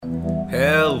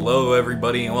Hello,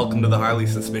 everybody, and welcome to the Highly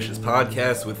Suspicious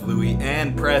Podcast with Louie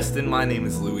and Preston. My name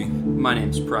is Louie. My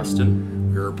name's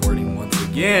Preston. We're reporting once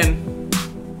again,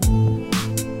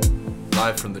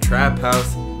 live from the Trap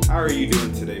House. How are you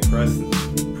doing today, Preston?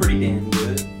 Pretty damn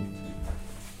good.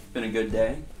 Been a good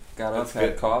day. Got up, That's had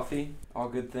good. coffee, all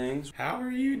good things. How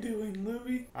are you doing,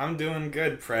 Louie? I'm doing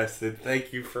good, Preston.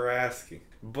 Thank you for asking.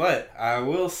 But I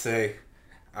will say,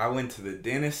 I went to the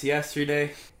dentist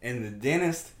yesterday, and the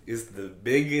dentist is the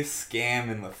biggest scam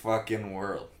in the fucking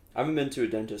world. I haven't been to a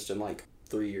dentist in like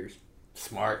 3 years.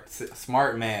 Smart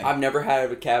man. I've never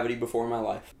had a cavity before in my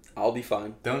life. I'll be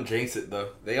fine. Don't jinx it, though.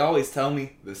 They always tell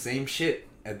me the same shit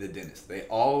at the dentist. They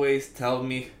always tell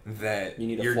me that You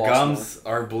need to your floss gums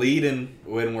are bleeding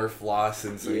when we're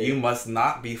flossing, so Yeah. you must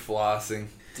not be flossing.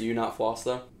 Do you not floss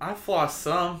though? I floss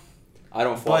some, I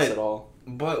don't floss But- at all.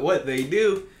 but what they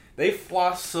do, they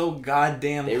floss so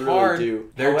goddamn They really hard.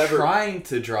 do. They're However- trying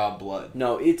to draw blood.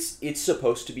 No, it's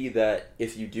supposed to be that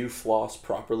if you do floss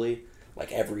properly,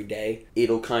 like every day,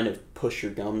 it'll kind of push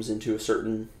your gums into a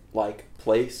certain like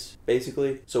place,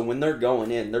 basically. So when they're going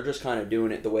in, they're just kind of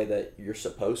doing it the way that you're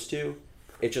supposed to.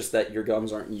 It's just that your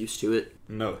gums aren't used to it.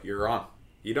 No, you're wrong.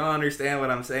 You don't understand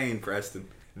what I'm saying, Preston.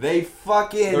 They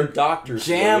fucking They're doctors.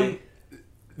 jam. Louie.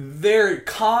 They're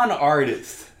con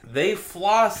artists. They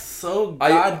floss so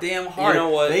goddamn hard. You know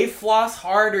what? They floss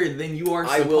harder than you are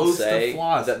I will supposed say to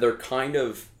floss. that they're kind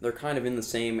of in the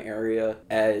same area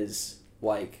as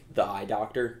like the eye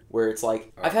doctor, where it's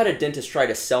like I've had a dentist try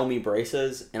to sell me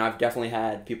braces, and I've definitely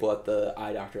had people at the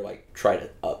eye doctor like try to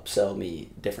upsell me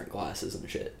different glasses and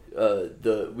shit.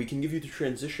 We can give you the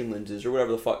transition lenses or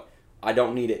whatever the fuck. I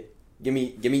don't need it. Give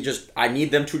me just I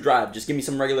need them to drive. Just give me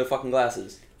some regular fucking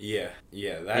glasses. yeah.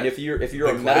 That, And if you're a the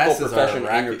medical glasses are a profession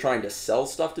and you're racket. trying to sell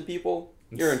stuff to people,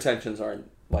 your intentions aren't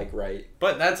like right.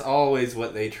 But that's always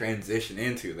what they transition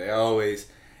into. They always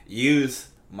use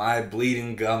my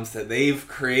bleeding gums that they've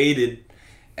created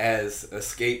as a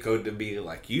scapegoat to be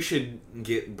like, you should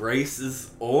get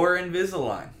braces or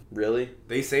Invisalign. Really?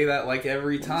 They say that like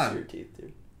every Let me see time. your teeth,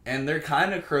 dude. And they're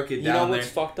kind of crooked You know down what's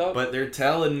there. fucked up? But they're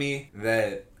telling me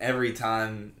that every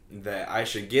time that I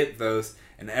should get those,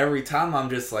 and every time I'm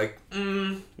just like,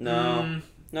 No,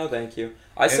 thank you.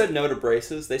 I said no to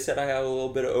braces. They said I have a little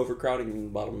bit of overcrowding in the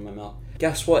bottom of my mouth.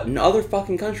 Guess what? In other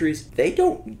fucking countries, they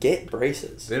don't get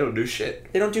braces. They don't do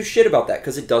shit. They don't do shit about that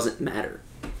because it doesn't matter.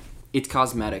 It's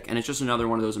cosmetic, and it's just another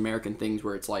one of those American things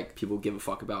where it's like people give a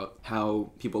fuck about how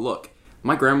people look.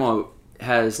 My grandma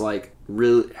has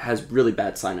really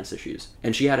bad sinus issues,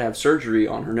 and she had to have surgery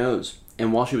on her nose.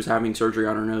 And while she was having surgery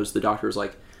on her nose, the doctor was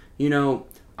like,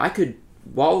 I could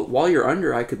while you're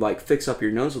under, I could like fix up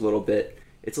your nose a little bit.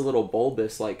 It's a little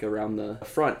bulbous like around the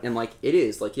front, and like it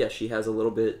is like yes, she has a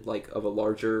little bit like of a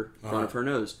larger front of her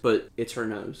nose, but it's her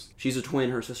nose. She's a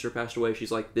twin. Her sister passed away.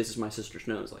 She's like, this is my sister's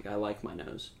nose. Like I like my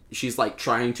nose. She's like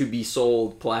trying to be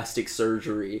sold plastic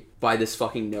surgery by this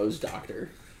fucking nose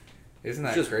doctor. Isn't that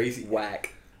It's just crazy?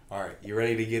 Whack. Alright, you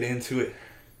ready to get into it?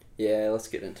 Yeah, let's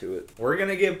get into it. We're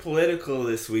gonna get political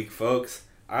this week, folks.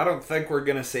 I don't think we're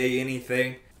gonna say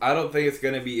anything. I don't think it's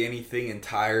gonna be anything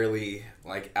entirely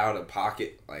like out of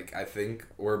pocket. Like I think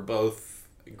we're both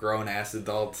grown ass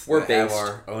adults. We're that have based.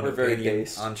 our own We're very opinion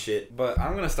based. on shit. But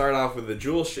I'm gonna start off with the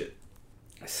Juul shit.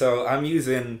 So I'm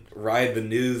using Ride the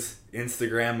News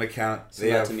Instagram account.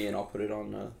 Send that to me and I'll put it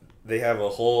on. They have a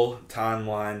whole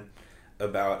timeline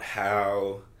about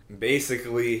how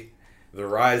basically the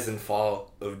rise and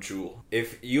fall of Juul.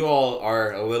 If you all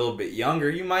are a little bit younger,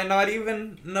 you might not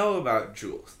even know about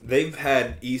Juul. They've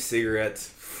had e-cigarettes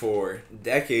for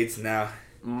decades now,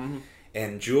 Mm-hmm.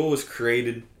 and Juul was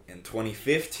created in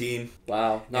 2015,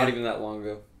 Wow, not And- even that long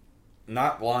ago.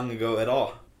 not long ago at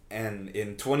all. And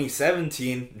in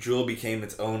 2017, Juul became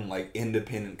its own like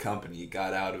independent company. It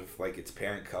got out of like its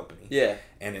parent company. Yeah.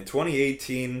 And in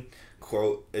 2018,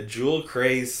 quote, a Juul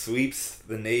craze sweeps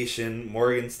the nation.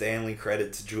 Morgan Stanley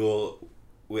credits Juul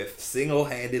with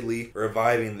single-handedly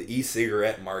reviving the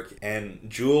e-cigarette market. And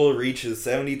Juul reaches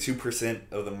 72%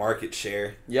 of the market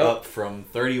share, Yep. up from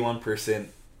 31%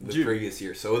 the Dude. previous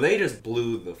year. So they just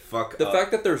blew the fuck The up.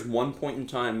 fact that there's one point in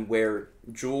time where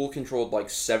Juul controlled like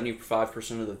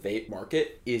 75% of the vape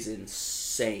market is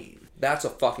insane. That's a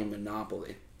fucking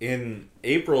monopoly. In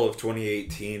April of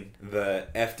 2018, the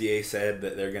FDA said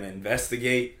that they're going to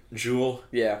investigate Juul.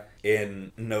 Yeah.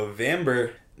 In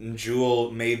November,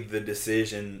 Juul made the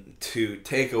decision to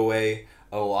take away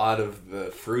a lot of the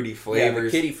fruity Yeah, the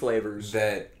flavors kitty flavors.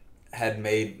 that had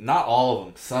made, not all of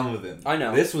them, some of them. I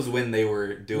know. This was when they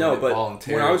were doing No, it but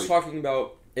voluntarily. when I was talking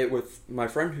about it with my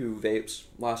friend who vapes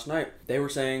last night. They were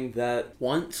saying that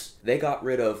once they got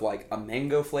rid of like a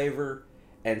mango flavor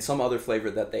and some other flavor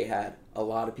that they had, a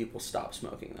lot of people stopped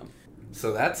smoking them.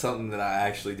 So that's something that I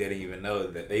actually didn't even know,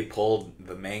 that they pulled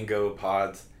the mango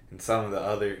pods and some of the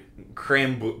other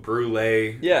creme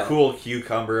brulee, Yeah. cool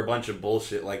cucumber, a bunch of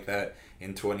bullshit like that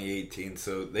in 2018.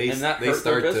 So they And that they hurt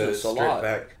their start to business a strip lot.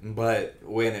 back. But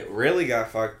when it really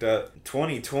got fucked up,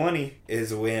 2020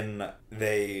 is when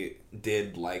they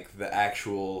did like the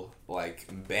actual like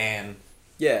ban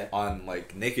Yeah. on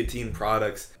like nicotine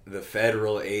products. The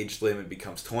federal age limit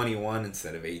becomes 21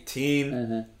 instead of 18.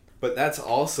 Mm-hmm. But that's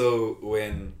also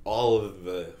when all of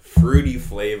the fruity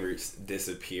flavors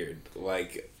disappeared.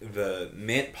 Like the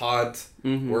mint pods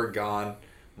Mm-hmm. were gone.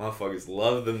 Motherfuckers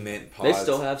love the mint pods. They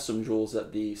still have some jewels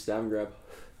at the Stab Grab.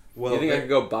 Well, you think I could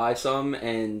go buy some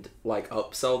and like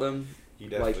upsell them you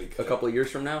definitely like could. a couple of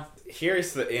years from now?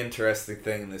 Here's the interesting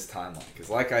thing in this timeline. Because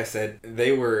like I said,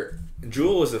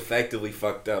 Juul was effectively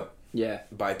fucked up Yeah.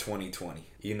 by 2020.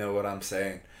 You know what I'm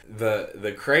saying?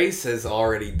 The craze has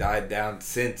already died down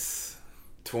since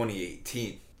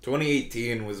 2018.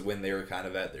 2018 was when they were kind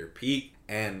of at their peak,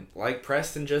 and like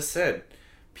Preston just said,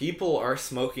 people are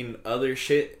smoking other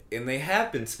shit, and they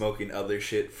have been smoking other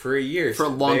shit for years. For a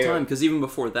long time, because even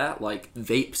before that, like,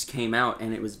 vapes came out,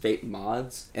 and it was vape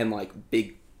mods, and, like,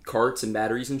 big carts and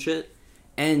batteries and shit.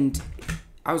 And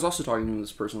I was also talking to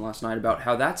this person last night about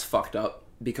how that's fucked up,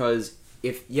 because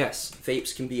yes,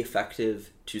 vapes can be effective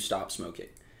to stop smoking.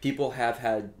 People have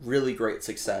had really great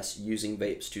success using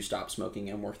vapes to stop smoking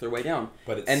and work their way down.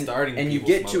 But it's starting and you people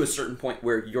get to smoking. a certain point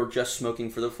where you're just smoking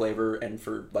for the flavor and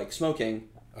for, like, smoking,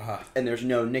 and there's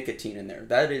no nicotine in there.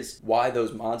 That is why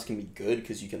those mods can be good,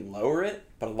 because you can lower it.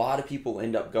 But a lot of people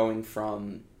end up going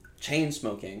from chain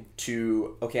smoking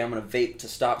to, okay, I'm going to vape to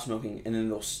stop smoking, and then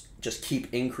they'll just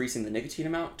keep increasing the nicotine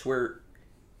amount to where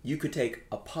you could take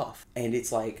a puff, and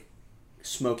it's like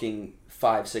smoking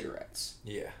 5 cigarettes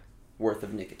Yeah. worth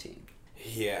of nicotine.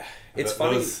 Yeah. It's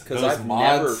funny because I've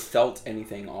never felt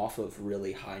anything off of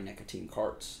really high nicotine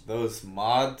carts. Those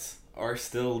mods are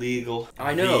still legal.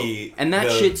 I know. And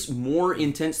that shit's more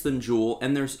intense than Juul,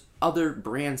 and there's other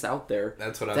brands out there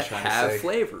That's what I was that trying to have say.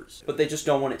 flavors. But they just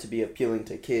don't want it to be appealing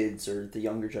to kids or the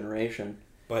younger generation.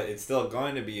 But it's still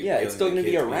going to be Yeah, it's still going to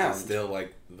be around. It's still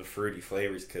like the fruity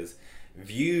flavors, because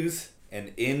Views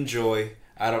and Enjoy,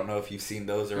 I don't know if you've seen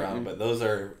those around, but those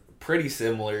are pretty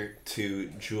similar to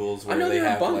Juul's, where know they they're a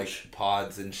have bunch. like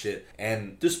pods and shit.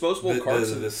 And Disposable carts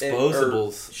the and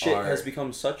disposables shit are, has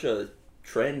become such a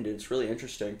trend. It's really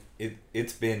interesting.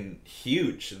 it's been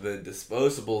huge. The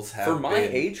disposables have For my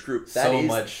been age group, that so is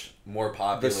much more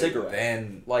popular the cigarette.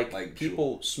 than Like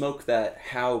people Juul. smoke that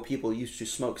how people used to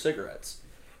smoke cigarettes.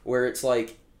 Where it's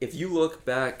like, if you look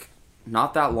back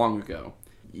not that long ago,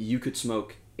 you could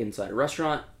smoke inside a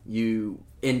restaurant.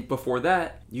 And before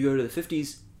that, you go to the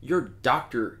 50s, your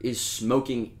doctor is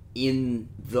smoking in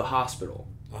the hospital.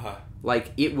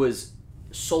 Like, it was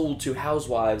sold to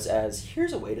housewives as,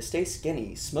 here's a way to stay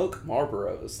skinny, smoke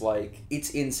Marlboros. Like, it's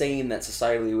insane that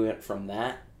society went from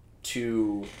that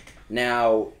to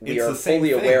now we It's are the same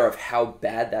fully thing. aware of how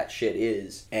bad that shit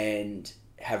is and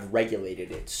have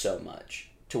regulated it so much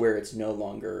to where it's no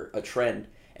longer a trend.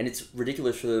 And it's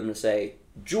ridiculous for them to say,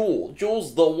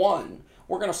 Juul's the one.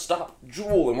 We're going to stop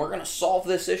Juul and we're going to solve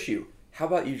this issue. How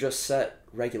about you just set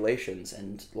regulations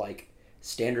and, like,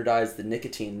 standardize the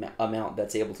nicotine amount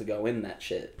that's able to go in that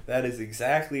shit? That is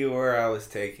exactly where I was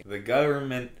taking. The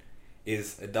government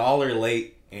is $1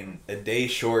 late and a day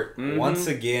short. Once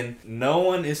again, no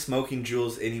one is smoking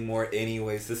Juuls anymore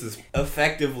anyways. This is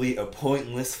effectively a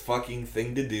pointless fucking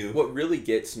thing to do. What really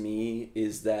gets me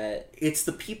is that it's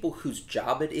the people whose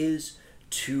job it is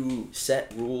to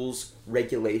set rules,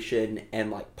 regulation,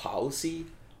 and, like, policy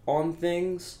on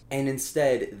things, and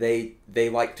instead they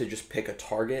like to just pick a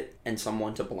target and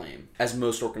someone to blame, as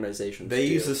most organizations They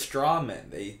do. use a straw man.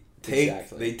 They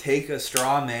take a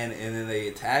straw man and then they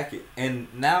attack it. And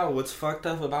now what's fucked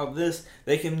up about this,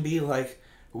 they can be like,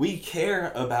 we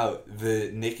care about the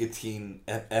nicotine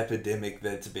epidemic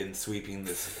that's been sweeping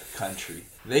this country.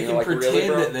 They can like, pretend really,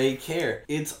 bro? that they care.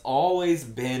 It's always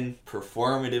been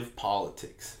performative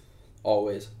politics.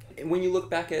 Always. When you look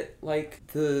back at, like,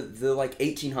 the like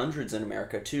 1800s in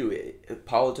America too,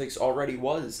 politics already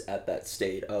was at that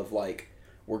state of, like,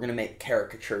 we're gonna make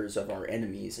caricatures of our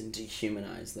enemies and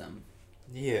dehumanize them.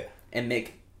 Yeah. And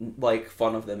make, like,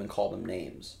 fun of them and call them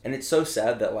names. And it's so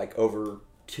sad that, like, over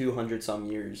 200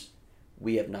 some years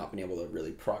we have not been able to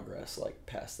really progress, like,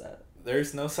 past that.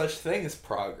 There's no such thing as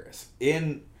progress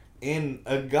in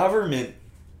a government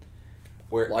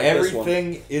where Like this one.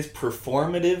 everything is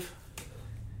performative.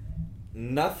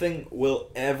 nothing will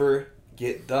ever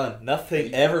get done.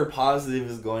 Nothing ever positive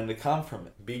is going to come from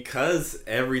it. Because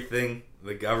everything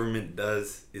the government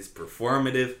does is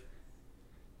performative,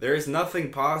 there is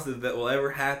nothing positive that will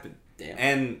ever happen.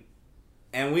 Damn.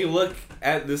 And we look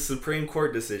at the Supreme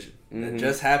Court decision that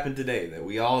just happened today, that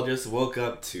we all just woke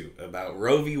up to, about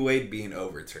Roe v. Wade being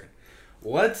overturned.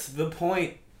 What's the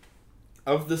point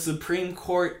of the Supreme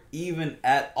Court even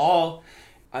at all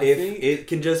if it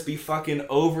can just be fucking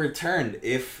overturned?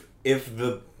 If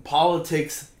the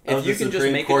politics of the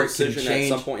Supreme Court can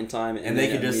change at some point in time, and they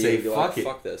can just say fuck it,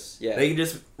 fuck this, yeah, they can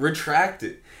just retract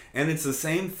it. And it's the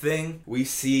same thing we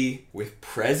see with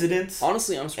presidents.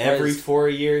 Honestly, I'm surprised. Every 4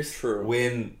 years, True.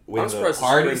 When I'm the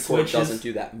party the Supreme Court switches, doesn't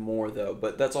do that more though,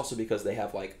 but that's also because they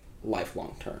have like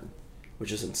lifelong term,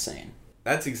 which is insane.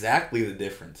 That's exactly the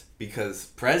difference, because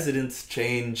presidents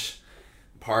change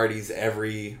parties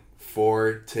every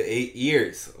 4 to 8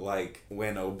 years. Like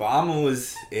when Obama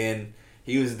was in,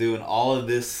 he was doing all of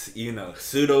this,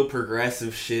 pseudo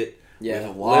progressive shit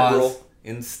with laws liberal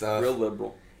and stuff. Real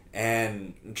liberal.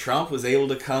 And Trump was able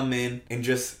to come in and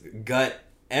just gut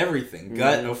everything.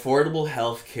 Gut affordable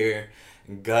health care,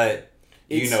 gut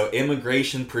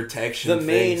immigration protection. The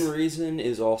main reason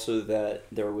is also that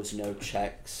there was no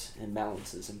checks and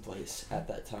balances in place at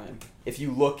that time. If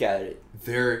you look at it,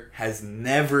 there has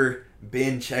never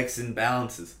been checks and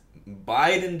balances.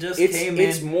 Biden just came in.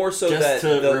 It's more so that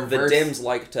the Dems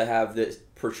like to have this,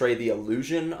 portray the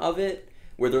illusion of it,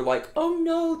 where they're like, oh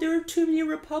no, there are too many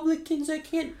Republicans, I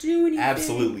can't do anything.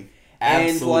 Absolutely.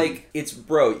 And like, it's,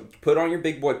 bro, put on your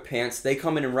big boy pants. They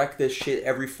come in and wreck this shit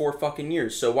every 4 fucking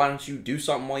years. So why don't you do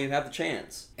something while you have the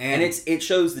chance? And it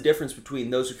shows the difference between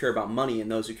those who care about money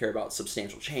and those who care about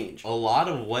substantial change. A lot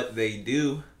of what they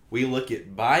do, we look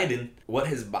at Biden. What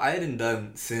has Biden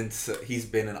done since he's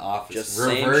been in office? Just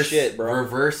same shit, bro.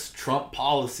 Reverse Trump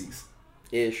policies.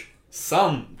 Ish.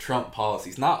 Some Trump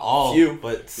policies. Not all,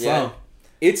 but some. Yeah.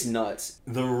 It's nuts.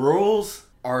 The rules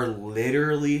are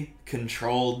literally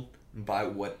controlled by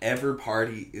whatever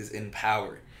party is in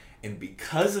power. And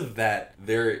because of that,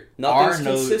 there are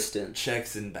no consistent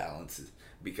checks and balances.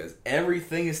 Because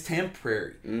everything is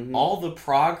temporary. All the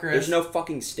progress... There's no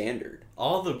fucking standard.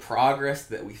 All the progress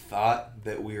that we thought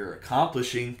that we were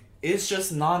accomplishing is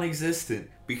just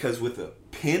non-existent. Because with a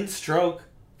pin stroke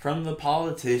from the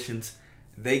politicians,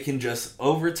 they can just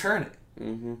overturn it.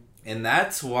 And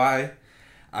that's why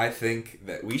I think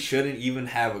that we shouldn't even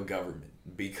have a government.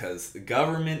 Because the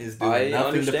government is doing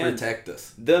nothing to protect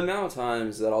us. The amount of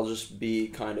times that I'll just be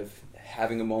kind of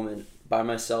having a moment by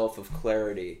myself of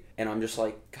clarity, and I'm just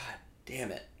like, God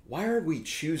damn it. Why are we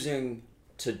choosing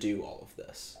to do all of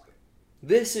this?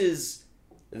 This is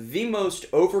the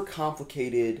most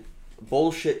overcomplicated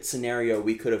bullshit scenario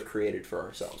we could have created for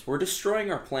ourselves. We're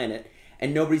destroying our planet,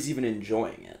 and nobody's even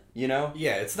enjoying it, you know?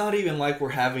 Yeah, it's not even like we're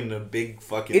having a big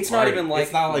fucking It's party. not even like,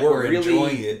 it's not like we're enjoying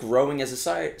really it. growing as a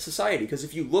society. Because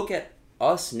if you look at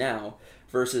us now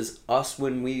versus us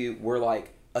when we were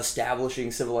like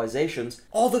establishing civilizations,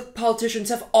 all the politicians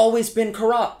have always been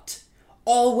corrupt.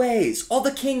 Always. All the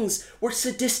kings were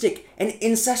sadistic and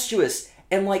incestuous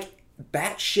and like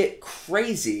batshit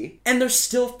crazy. And they're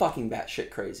still fucking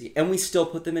batshit crazy. And we still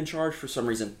put them in charge for some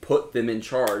reason. Put them in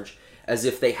charge. As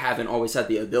if they haven't always had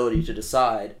the ability to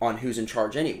decide on who's in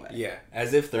charge anyway. Yeah,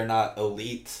 as if they're not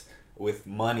elites with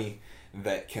money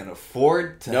that can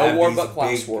afford to no have war these but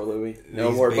class big, war, Louis.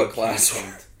 No war but class war.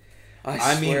 campaigns.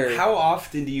 I mean, how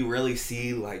often do you really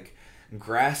see like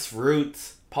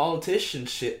grassroots politician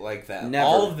shit like that? Never.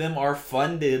 All of them are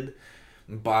funded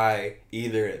by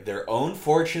either their own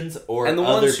fortunes or and the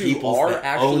other ones who people's are that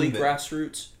actually own them.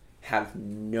 grassroots have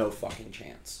no fucking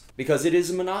chance. Because it is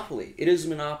a monopoly. It is a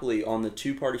monopoly on the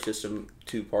two-party system,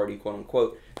 two-party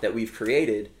quote-unquote, that we've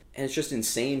created. And it's just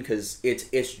insane because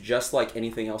it's just like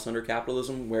anything else under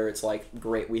capitalism where it's like,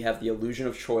 great, we have the illusion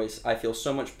of choice. I feel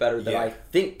so much better that I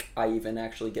think I even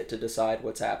actually get to decide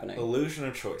what's happening. Illusion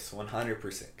of choice,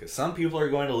 100%. Because some people are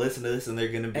going to listen to this and they're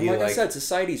going to be like I said,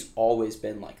 society's always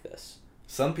been like this.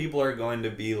 Some people are going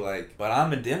to be like, but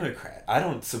I'm a Democrat. I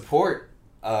don't support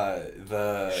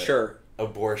the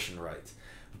abortion rights.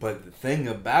 But the thing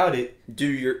about it...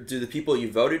 Do the people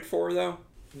you voted for, though?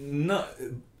 No.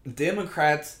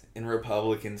 Democrats and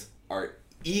Republicans are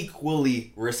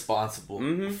equally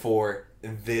responsible for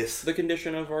this... The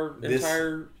condition of our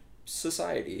entire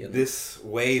society. This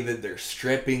way that they're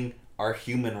stripping our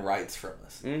human rights from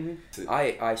us.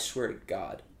 I swear to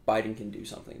God, Biden can do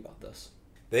something about this.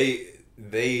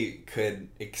 They could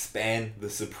expand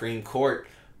the Supreme Court,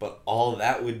 but all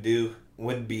that would do...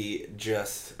 would be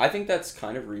just... I think that's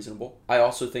kind of reasonable. I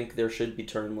also think there should be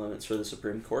term limits for the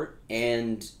Supreme Court.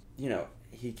 And you know,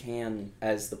 he can,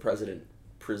 as the president,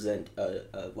 present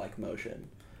a like motion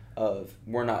of,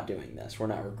 we're not doing this, we're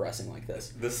not regressing like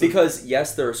this. Because,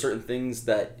 yes, there are certain things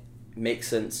that make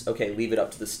sense, okay, leave it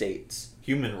up to the states.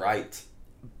 Human rights.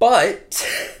 But,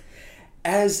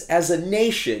 as a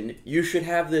nation, you should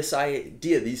have this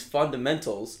idea, these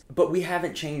fundamentals, but we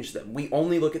haven't changed them. We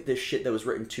only look at this shit that was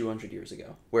written 200 years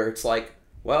ago, where it's like,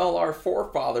 well, our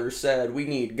forefathers said we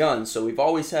need guns, so we've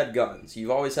always had guns.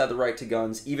 You've always had the right to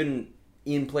guns, even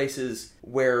in places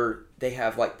where they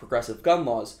have, like, progressive gun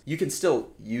laws, you can still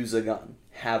use a gun,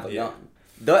 have a gun.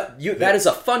 That is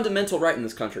a fundamental right in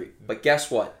this country. But guess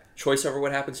what? Choice over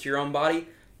what happens to your own body?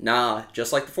 Nah,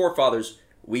 just like the forefathers,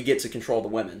 we get to control the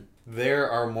women. There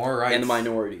are more rights. And the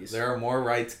minorities. There are more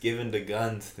rights given to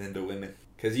guns than to women.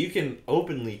 Because you can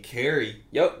openly carry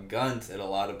guns at a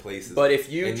lot of places. But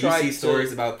if you see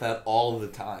stories about that all the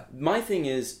time. My thing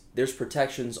is, there's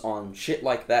protections on shit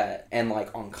like that, and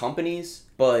like on companies,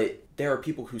 but there are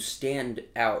people who stand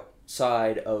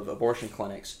outside of abortion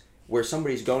clinics where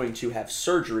somebody's going to have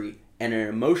surgery and an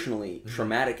emotionally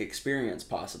traumatic experience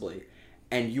possibly,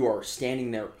 and you are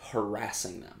standing there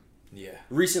harassing them. Yeah.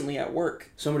 Recently at work,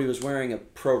 somebody was wearing a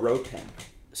pro-Ro pin.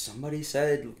 Somebody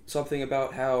said something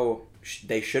about how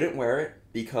they shouldn't wear it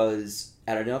because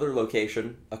at another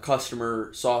location, a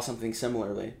customer saw something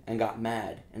similarly and got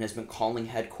mad and has been calling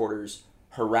headquarters,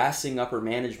 harassing upper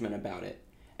management about it.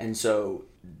 And so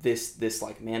this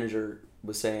like manager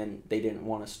was saying they didn't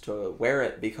want us to wear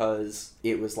it because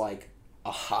it was like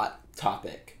a hot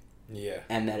topic. Yeah.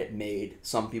 And that it made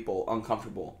some people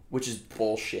uncomfortable, which is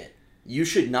bullshit. You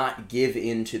should not give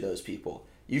in to those people.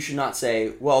 You should not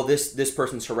say, well, this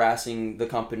person's harassing the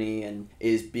company and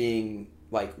is being,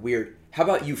 like, weird. How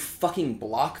about you fucking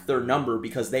block their number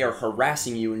because they are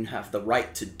harassing you and have the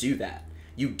right to do that?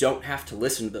 You don't have to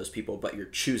listen to those people, but you're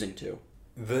choosing to.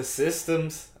 The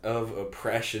systems of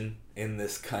oppression in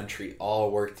this country all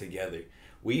work together.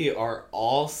 We are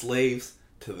all slaves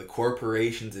to the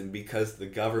corporations, and because the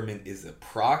government is a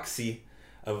proxy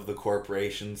of the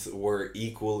corporations, we're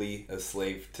equally a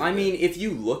slave to them. mean, if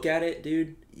you look at it,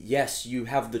 dude, yes, you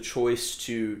have the choice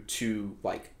to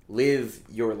like live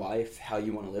your life how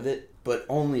you want to live it, but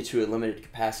only to a limited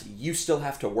capacity. You still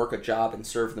have to work a job and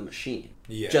serve the machine.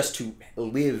 Yeah. Just to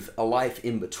live a life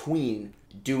in between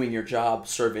doing your job,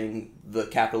 serving the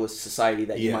capitalist society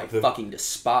that you might fucking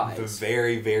despise. The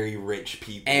very, very rich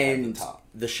people and at the top.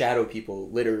 The shadow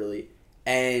people, literally.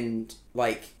 And,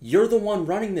 like, you're the one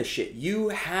running this shit. You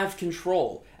have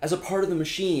control. As a part of the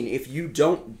machine, if you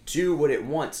don't do what it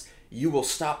wants, you will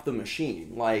stop the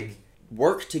machine. Like,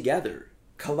 work together.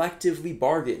 Collectively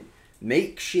bargain.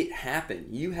 Make shit happen.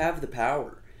 You have the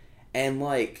power. And,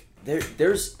 like,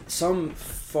 there's some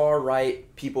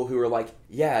far-right people who are like,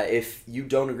 yeah, if you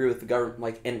don't agree with the government,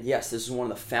 like, and yes, this is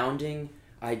one of the founding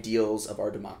ideals of our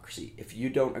democracy. If you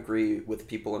don't agree with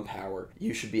people in power,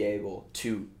 you should be able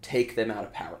to take them out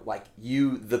of power. Like,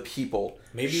 you, the people,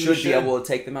 should be able to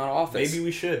take them out of office. Maybe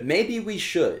we should. Maybe we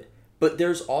should. But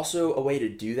there's also a way to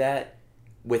do that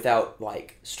without,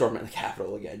 like, storming the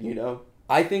Capitol again, you know?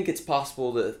 I think it's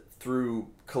possible to, through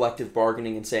collective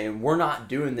bargaining and saying, we're not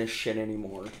doing this shit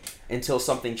anymore until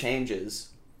something changes.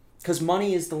 Because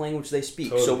money is the language they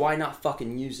speak, so why not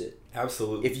fucking use it?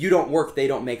 Absolutely. If you don't work, they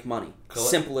don't make money.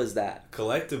 Simple as that.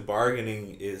 Collective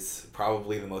bargaining is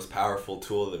probably the most powerful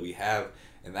tool that we have,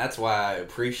 and that's why I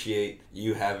appreciate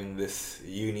you having this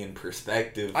union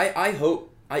perspective. I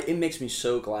hope... it makes me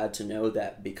so glad to know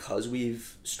that because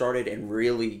we've started and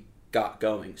really got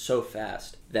going so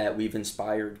fast, that we've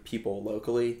inspired people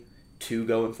locally to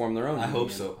go and form their own union. I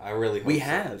hope so. I really hope we so.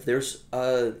 have. There's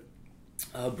a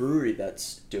brewery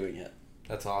that's doing it.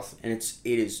 That's awesome. And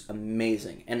it is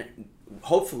amazing. And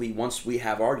hopefully once we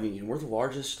have our union, we're the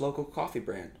largest local coffee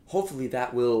brand. Hopefully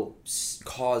that will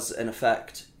cause an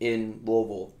effect in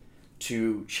Louisville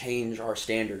to change our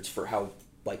standards for how,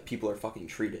 like, people are fucking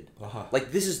treated.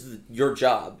 Like, this is your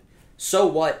job. So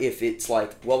what if it's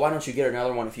like, well, why don't you get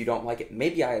another one if you don't like it?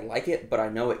 Maybe I like it, but I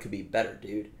know it could be better,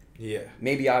 dude. Yeah.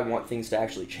 Maybe I want things to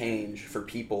actually change for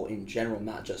people in general,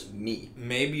 not just me.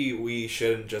 Maybe we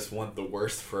shouldn't just want the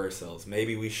worst for ourselves.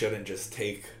 Maybe we shouldn't just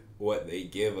take what they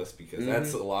give us, because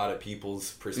that's a lot of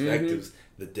people's perspectives.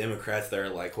 The Democrats that are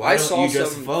like, why don't you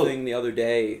just vote? I saw something the other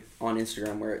day on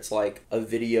Instagram where it's like a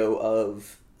video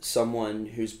of someone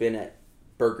who's been at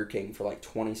Burger King for like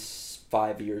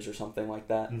 25 years or something like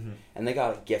that, and they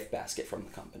got a gift basket from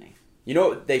the company. You know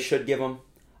what they should give them?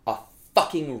 A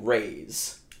fucking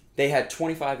raise. They had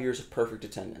 25 years of perfect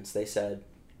attendance. They said,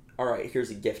 all right,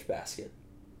 here's a gift basket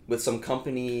with some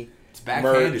company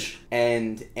merch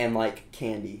and like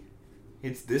candy.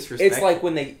 It's disrespectful. It's like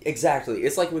when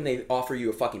it's like when they offer you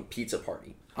a fucking pizza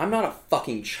party. I'm not a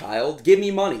fucking child. Give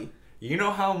me money. You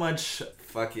know how much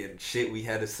fucking shit we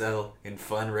had to sell in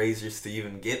fundraisers to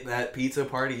even get that pizza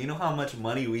party? You know how much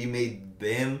money we made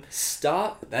them?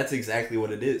 Stop. That's exactly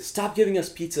what it is. Stop giving us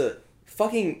pizza.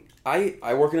 Fucking,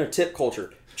 I work in a tip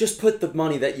culture. Just put the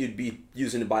money that you'd be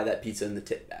using to buy that pizza in the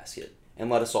tip basket and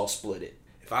let us all split it.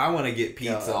 If I want to get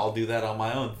pizza, I'll do that on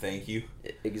my own, thank you.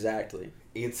 Exactly.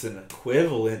 It's an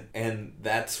equivalent, and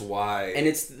that's why and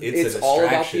it's all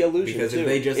about the illusion, because too. if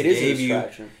they just it is gave a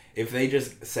distraction. If they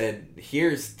just said,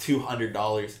 here's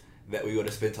 $200 that we would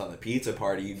have spent on the pizza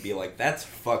party, you'd be like, that's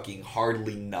fucking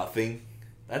hardly nothing.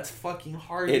 That's fucking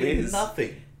hardly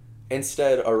nothing.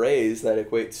 Instead, a raise that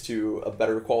equates to a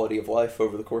better quality of life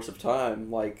over the course of time.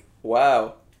 Like,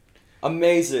 wow.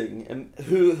 Amazing. And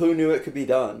who knew it could be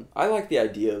done? I like the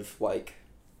idea of, like,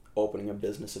 opening a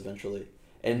business eventually.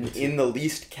 And in the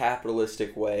least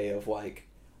capitalistic way of, like,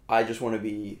 I just want to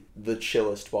be the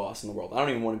chillest boss in the world. I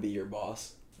don't even want to be your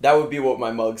boss. That would be what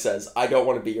my mug says. I don't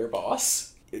want to be your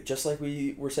boss. Just like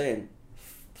we were saying,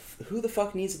 who the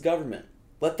fuck needs the government?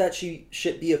 Let that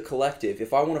shit be a collective.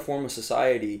 If I want to form a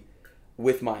society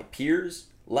with my peers,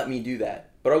 let me do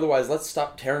that. But otherwise, let's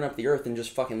stop tearing up the earth and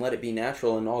just fucking let it be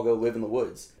natural and all go live in the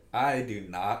woods. I do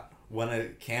not want to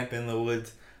camp in the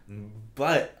woods,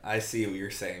 but I see what you're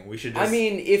saying. We should just... I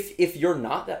mean, if you're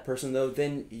not that person, though,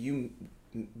 then you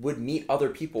would meet other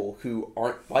people who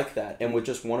aren't like that and would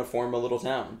just want to form a little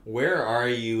town. Where are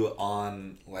you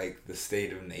on, like, the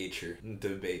state of nature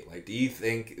debate? Like, do you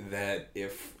think that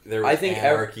if there was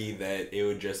anarchy, that it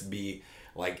would just be,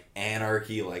 like,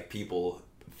 anarchy like people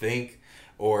think?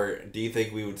 Or do you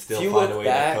think we would still find a way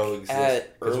to coexist?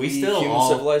 Because we still human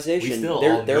civilization,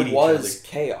 there was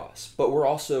chaos, but we're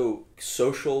also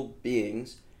social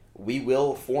beings. We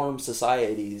will form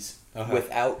societies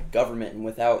without government and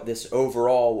without this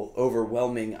overall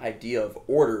overwhelming idea of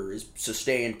order is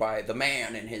sustained by the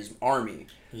man and his army.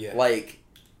 Yeah. Like,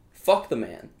 fuck the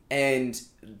man. And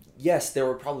yes, there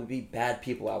would probably be bad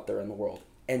people out there in the world.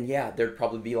 And yeah, there'd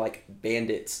probably be, like,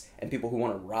 bandits and people who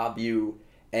want to rob you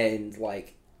and,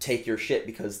 like, take your shit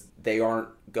because they aren't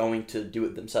going to do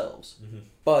it themselves. Mm-hmm.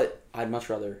 But I'd much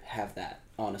rather have that,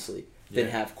 honestly, than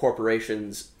have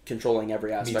corporations controlling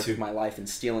every aspect of my life and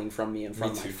stealing from me in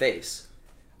front of my face.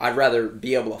 I'd rather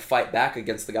be able to fight back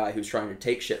against the guy who's trying to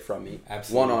take shit from me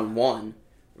one-on-one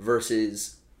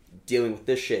versus dealing with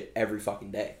this shit every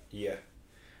fucking day. Yeah.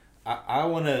 I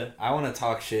wanna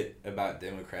talk shit about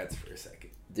Democrats for a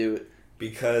second. Do it.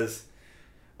 Because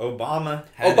Obama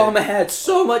had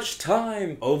so much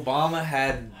time. Obama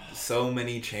had so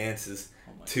many chances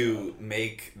to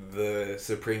make the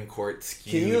Supreme Court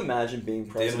skew. Can you imagine being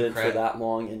president for that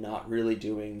long and not really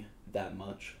doing that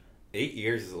much? 8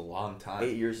 years is a long time.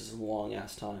 8 years is a long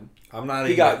ass time.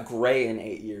 He got gray in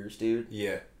 8 years, dude.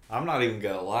 Yeah. I'm not even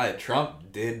gonna lie.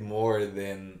 Trump did more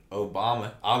than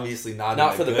Obama. Obviously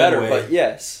not for the better, but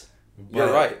yes.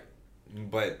 You're right.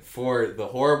 But for the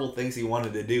horrible things he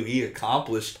wanted to do, he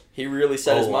accomplished. He really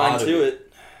set his mind to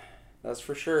it. That's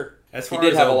for sure. He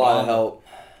did have a lot of help.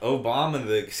 Obama,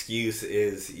 the excuse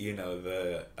is,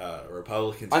 the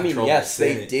Republicans. I mean, yes,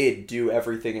 they did do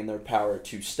everything in their power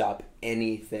to stop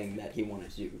anything that he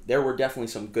wanted to do. There were definitely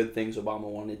some good things Obama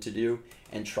wanted to do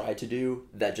and tried to do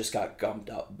that just got gummed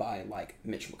up by, like,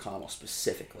 Mitch McConnell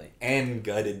specifically. And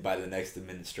gutted by the next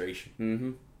administration.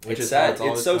 Mm-hmm. It's sad.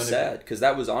 It's so sad because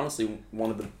that was honestly one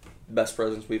of the best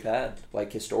presidents we've had,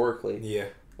 like, historically. Yeah.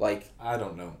 Like, I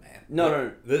don't know, man.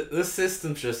 No. The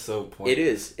system's just so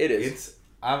pointless. It is.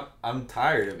 I'm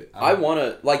tired of it. I want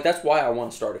to, like, that's why I want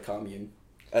to start a commune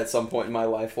at some point in my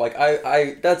life. Like,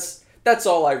 that's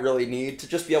all I really need, to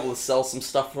just be able to sell some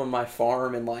stuff from my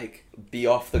farm and, like, be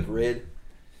off the grid.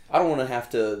 I don't want to have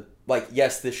to, like,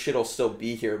 yes, this shit'll still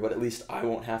be here, but at least I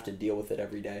won't have to deal with it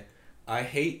every day. I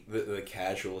hate that the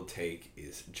casual take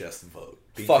is just vote.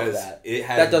 Fuck that.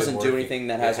 That doesn't do anything.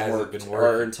 That hasn't worked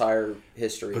our entire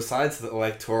history. Besides the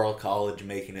Electoral College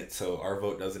making it so our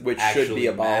vote doesn't Which actually should be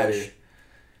abolished. matter.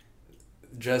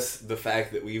 Just the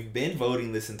fact that we've been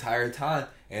voting this entire time,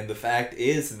 and the fact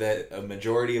is that a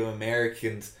majority of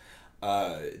Americans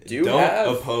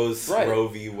don't oppose Roe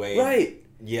v. Wade. Right.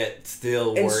 Yet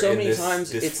still and we're so in many this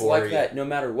times dysphoria. It's like that no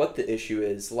matter what the issue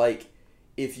is. Like,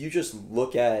 if you just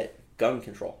look at gun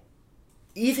control,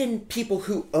 even people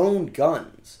who own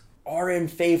guns are in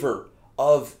favor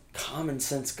of common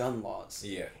sense gun laws.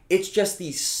 Yeah. It's just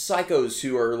these psychos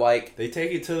who are like, they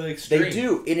take it to the extreme. They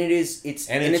do, and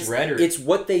it's rhetoric. It's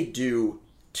what they do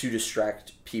to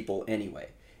distract people anyway.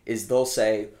 Is they'll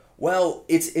say, Well,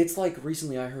 it's like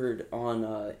recently I heard on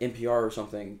NPR or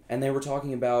something, and they were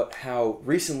talking about how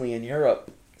recently in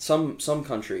Europe, some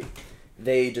country,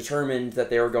 they determined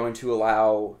that they were going to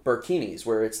allow burkinis,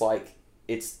 where it's like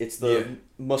it's the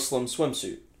Muslim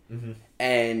swimsuit,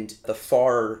 and the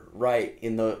far right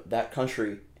in that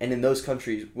country and in those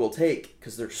countries will take,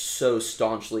 because they're so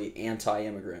staunchly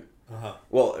anti-immigrant,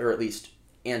 well, or at least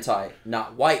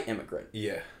anti-not white immigrant,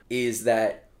 is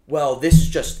that, well, this is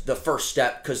just the first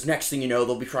step, because next thing you know,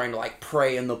 they'll be trying to, like,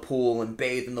 pray in the pool and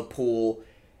bathe in the pool,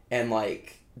 and,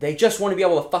 like, they just want to be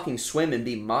able to fucking swim and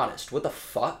be modest. What the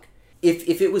fuck?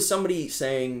 If it was somebody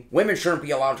saying, women shouldn't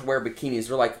be allowed to wear bikinis,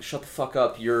 they're like, shut the fuck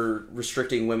up, you're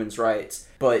restricting women's rights.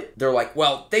 But they're like,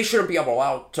 well, they shouldn't be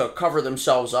allowed to cover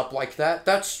themselves up like that.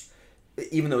 That's...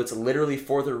 Even though it's literally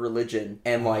for their religion,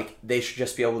 and, like, they should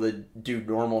just be able to do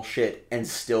normal shit and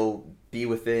still be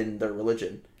within their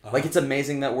religion. Like, it's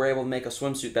amazing that we're able to make a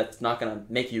swimsuit that's not going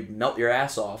to make you melt your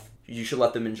ass off. You should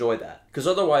let them enjoy that. Because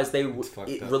otherwise,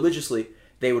 religiously,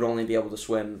 they would only be able to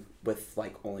swim with,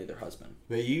 like, only their husband.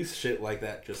 They use shit like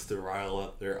that just to rile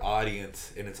up their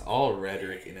audience, and it's all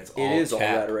rhetoric, and it's all It is cap.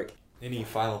 all rhetoric. Any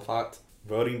final thoughts?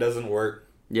 Voting doesn't work.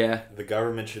 Yeah. The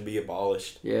government should be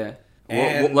abolished. Yeah.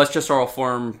 And let's just all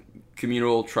form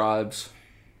communal tribes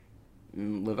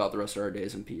and live out the rest of our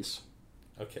days in peace.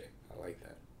 Okay, I like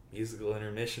that. Musical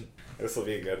intermission. This will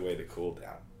be a good way to cool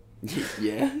down.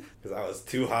 Yeah. Because I was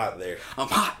too hot there. I'm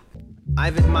hot.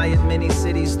 I've admired many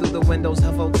cities through the windows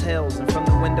of hotels, and from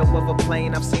the window of a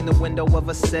plane I've seen the window of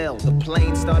a cell. The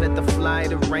plane started to fly,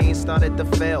 the rain started to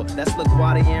fail. That's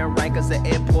LaGuardia and Rikers, the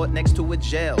airport next to a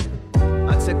jail.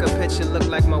 I took a picture, looked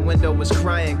like my window was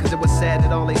crying, cause it was sad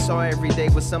that all they saw every day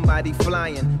was somebody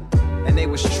flying, and they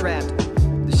was trapped.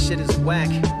 The shit is whack,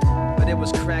 but it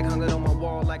was crack hung on my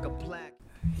wall like a plaque.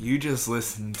 You just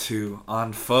listened to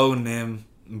On Faux Nim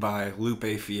by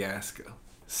Lupe Fiasco.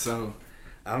 So,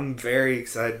 I'm very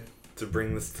excited to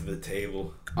bring this to the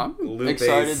table. I'm Lupe's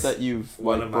excited that you've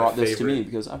one of my brought this to me, favorite-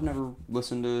 because I've never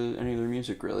listened to any of their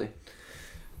music, really.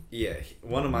 Yeah,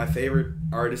 one of my favorite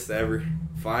artists ever.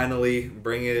 Finally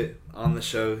bring it on the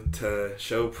show to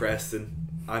show Preston.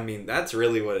 I mean, that's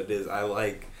really what it is.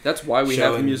 That's why we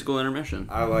have the showing- musical intermission.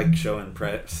 I like showing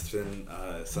Preston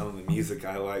some of the music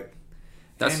I like.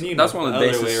 That's And, that's one of the other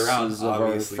bases way around, of our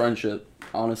obviously. friendship,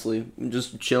 honestly.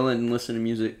 Just chilling and listening to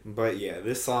music. But yeah,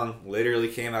 this song literally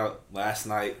came out last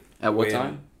night. At what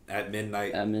time? At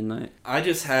midnight. At midnight. I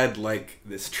just had like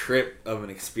this trip of an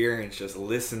experience just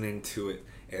listening to it.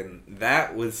 And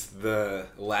that was the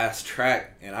last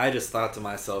track. And I just thought to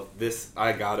myself,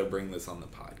 I gotta bring this on the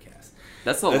podcast.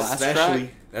 That's the last track?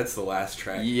 That's the last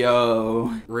track.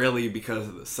 Yo. Really, because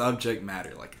of the subject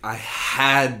matter. Like, I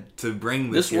had to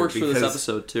bring this This works for this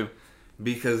episode, too.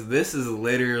 Because this is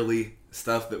literally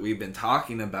stuff that we've been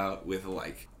talking about with,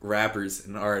 like, rappers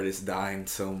and artists dying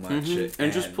so much.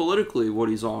 And just politically, what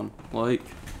he's on. Like,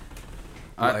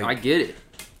 I get it.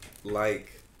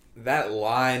 Like, that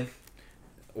line,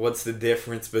 what's the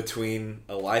difference between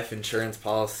a life insurance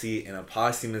policy and a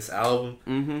posthumous album?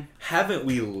 Mm-hmm. Haven't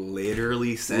we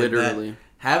literally said that?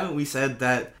 Haven't we said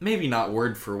that? Maybe not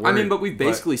word for word. I mean, but we've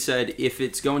basically said if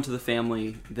it's going to the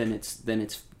family, then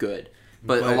it's good.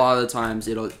 But a lot of the times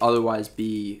it'll otherwise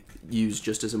be used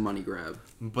just as a money grab.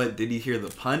 But did you hear the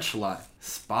punchline?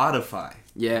 Spotify.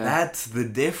 Yeah. That's the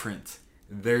difference.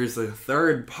 There's a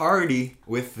third party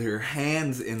with their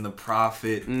hands in the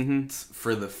profit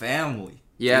for the family.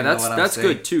 Yeah, You know what I'm that's saying?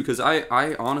 good too, because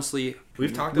I honestly we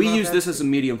use this as a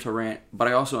medium to rant, but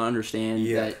I also understand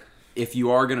that if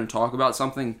you are going to talk about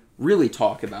something, really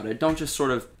talk about it. Don't just sort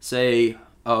of say,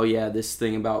 oh yeah, this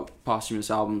thing about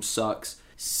posthumous albums sucks.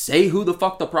 Say who the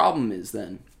fuck the problem is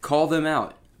then. Call them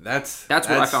out. That's what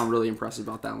I found really impressive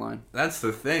about that line. That's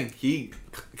the thing. He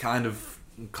kind of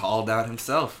called out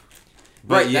himself.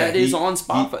 Right, But yeah, that is on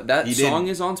Spotify. That he song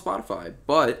did. is on Spotify,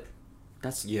 but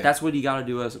that's what you got to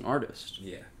do as an artist.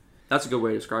 Yeah. That's a good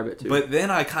way to describe it too. But then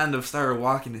I kind of started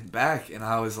walking it back, and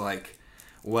I was like,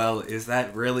 well, is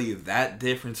that really that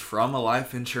difference from a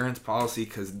life insurance policy?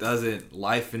 Because doesn't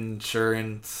life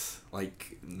insurance,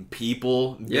 like,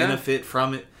 people benefit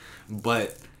from it?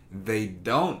 But they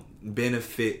don't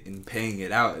benefit in paying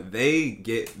it out. They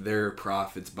get their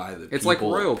profits by the It's people like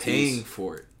royalties. paying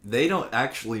for it. They don't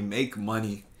actually make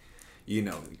money,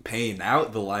 paying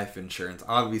out the life insurance.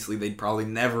 Obviously, they'd probably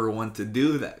never want to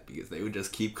do that because they would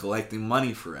just keep collecting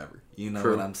money forever. You know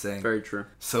True. what I'm saying? Very true.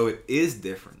 So it is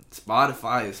different.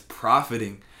 Spotify is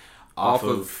profiting Off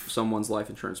of someone's life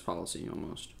insurance policy,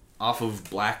 almost. off of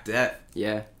black debt,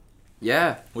 Yeah.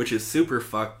 Yeah. which is super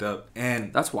fucked up.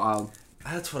 And That's wild.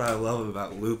 that's what I love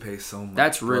about Lupe so much.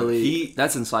 That's bro. really...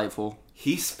 that's insightful.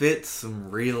 he spits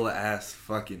some real ass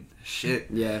fucking shit.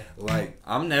 Yeah. Like,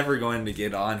 I'm never going to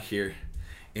get on here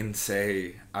and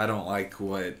say I don't like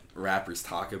what rappers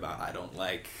talk about. I don't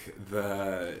like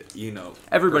the,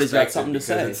 Everybody's got perspective something to because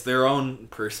say. it's their own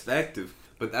perspective.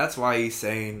 But that's why he's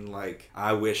saying, like,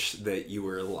 I wish that you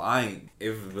were lying.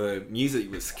 If the music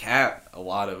was capped, a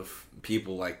lot of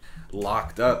people, like,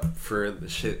 locked up for the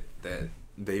shit that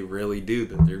they really do,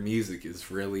 that their music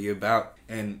is really about.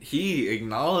 And he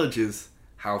acknowledges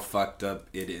how fucked up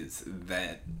it is,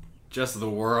 that just the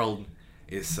world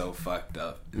is so fucked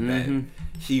up, that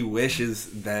he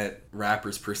wishes that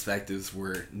rappers' perspectives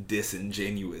were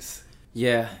disingenuous.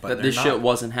 Yeah, But that they're this not. shit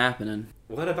wasn't happening.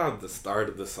 What about the start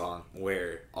of the song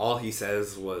where all he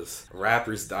says was,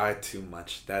 rappers die too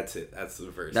much? That's it. That's the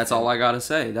verse. That's all I gotta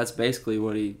say. That's basically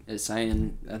what he is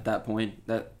saying at that point.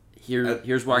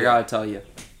 Here's what I yeah. gotta tell you.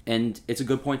 And it's a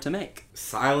good point to make.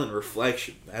 Silent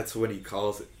reflection. That's what he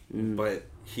calls it. But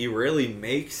he really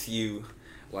makes you,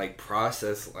 like,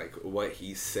 process, like, what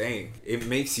he's saying. It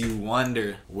makes you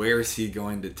wonder, where is he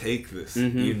going to take this? It's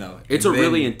And a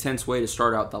really then- intense way to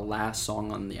start out the last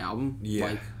song on the album. Yeah.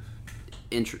 Like,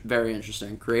 very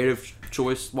interesting. Creative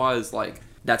choice wise, like,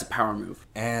 that's a power move.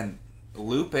 And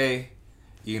Lupe,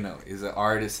 is an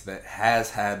artist that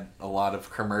has had a lot of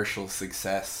commercial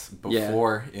success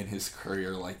before in his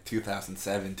career, like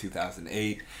 2007,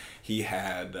 2008. He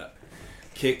had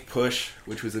Kick Push,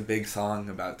 which was a big song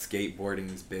about skateboarding.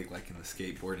 He's big, like, in the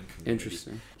skateboarding community.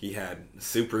 Interesting. He had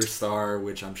Superstar,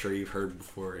 which I'm sure you've heard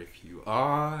before. If you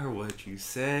are what you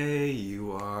say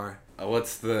you are.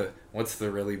 What's the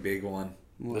really big one?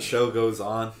 What? The Show Goes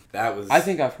On. That was. I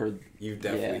think I've heard. You've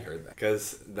definitely Yeah. heard that.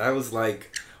 Because that was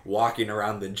like walking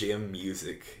around the gym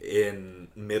music in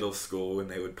middle school when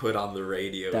they would put on the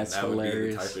radio. That's and that would be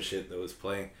hilarious. the type of shit that was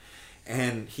playing.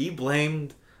 And he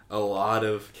blamed a lot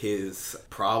of his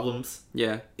problems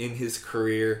Yeah. in his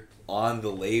career on the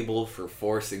label for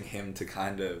forcing him to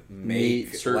kind of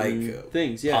make Meet certain like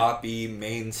things, yeah. poppy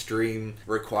mainstream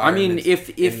I requirements. mean, if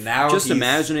And now just he's-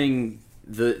 imagining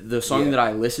the song Yeah. that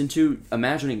I listened to,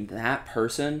 imagining that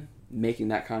person making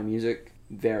that kind of music,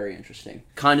 very interesting.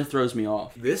 Kind of throws me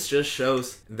off. This just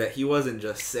shows that he wasn't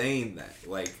just saying that.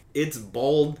 Like, it's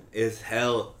bold as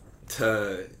hell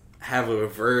to have a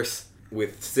verse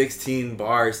with 16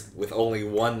 bars with only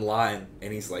one line,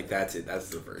 and he's like, that's it, that's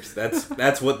the verse.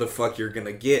 That's what the fuck you're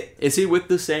gonna get. Is he with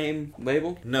the same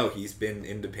label? No, he's been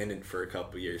independent for a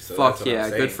couple years, so Fuck that's what yeah, I'm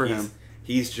saying. good for him.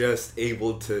 He's just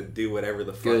able to do whatever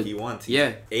the fuck Good. he wants. He's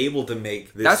Yeah. able to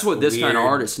make this. That's what this kind of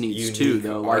weird, artist needs too, unique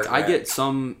though. Like, art I rap. get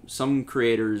some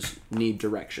creators need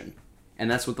direction, and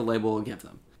that's what the label will give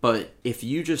them. But if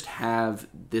you just have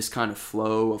this kind of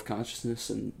flow of consciousness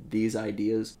and these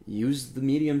ideas, use the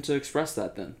medium to express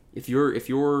that. Then, if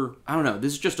you're, I don't know,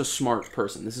 this is just a smart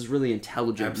person. This is really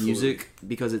intelligent Absolutely. music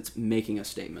because it's making a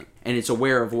statement and it's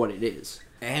aware of what it is.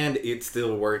 And it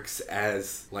still works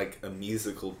as like a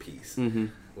musical piece. Mm-hmm.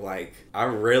 Like, I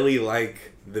really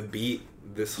like the beat.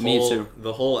 Me too.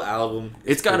 The whole album.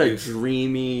 is It's got a produced-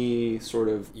 dreamy sort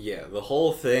of. Yeah, the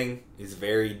whole thing is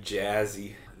very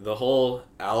jazzy. The whole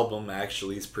album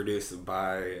actually is produced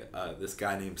by this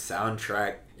guy named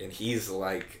Soundtrack, and he's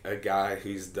like a guy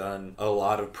who's done a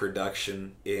lot of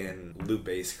production in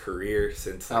Lupe's career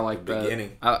since I like the that.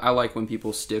 beginning. I like when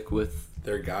people stick with.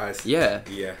 They're guys. Yeah.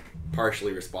 Yeah.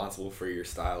 Partially responsible for your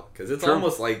style. Because it's True.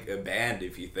 almost like a band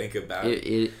if you think about it.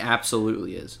 It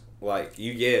absolutely is. Like,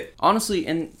 you get... Honestly,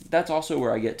 and that's also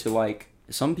where I get to, like,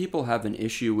 some people have an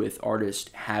issue with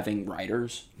artists having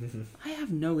writers. I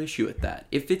have no issue with that.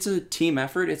 If it's a team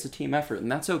effort, it's a team effort,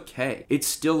 and that's okay. It's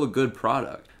still a good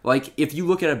product. Like, if you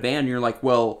look at a band and you're like,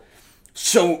 well,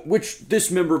 so this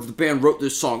member of the band wrote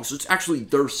this song, so it's actually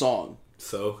their song.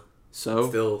 So So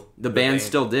the band band.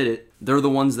 still did it. They're the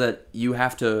ones that you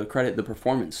have to credit the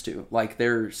performance to. Like,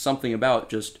 there's something about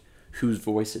just whose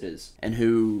voice it is and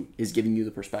who is giving you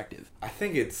the perspective. I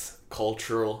think it's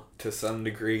cultural to some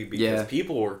degree because Yeah.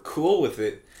 people were cool with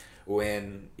it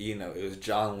when, it was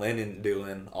John Lennon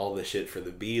doing all the shit for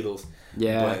the Beatles.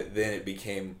 Yeah. But then it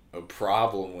became a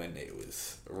problem when it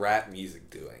was rap music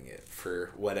doing it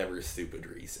for whatever stupid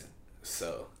reason.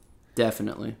 So,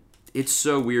 Definitely. It's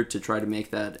so weird to try to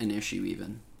make that an issue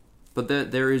even. But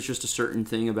there is just a certain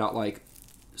thing about, like,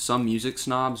 some music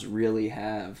snobs really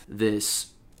have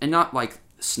this, and not like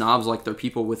snobs like they're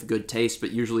people with good taste,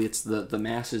 but usually it's the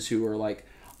masses who are like,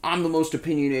 I'm the most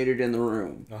opinionated in the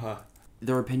room.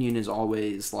 Their opinion is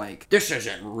always like, this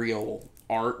isn't real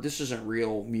art, this isn't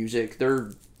real music,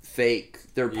 they're fake,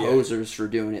 they're Yeah. posers for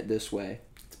doing it this way.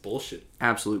 it's bullshit.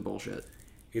 Absolute bullshit.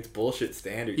 It's bullshit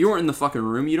standards. You weren't in the fucking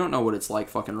room. You don't know what it's like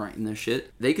fucking writing this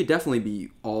shit. They could definitely be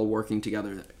all working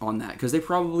together on that, because they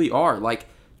probably are. Like,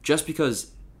 just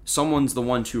because someone's the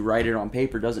one to write it on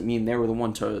paper doesn't mean they were the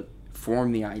one to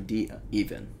form the idea,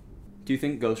 even. Do you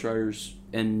think ghostwriters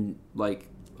and, like,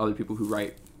 other people who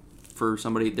write for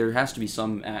somebody, there has to be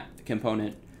some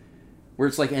component where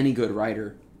it's like any good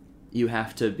writer, you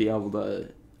have to be able to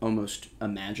almost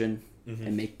imagine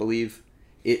and make believe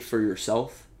it for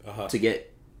yourself to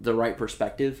get the right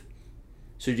perspective?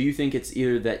 So do you think it's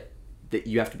either that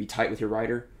you have to be tight with your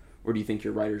writer, or do you think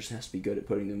your writer just has to be good at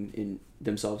putting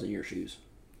themselves in your shoes?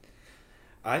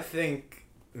 I think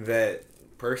that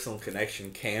personal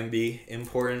connection can be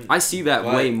important. I see that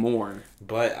way more.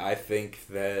 But I think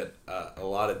that a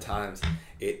lot of times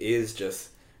it is just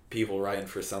people writing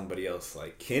for somebody else.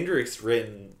 Like, Kendrick's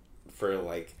written for,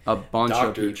 like, a bunch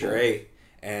of Dr. people. Dre.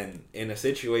 And in a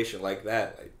situation like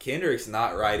that, like, Kendrick's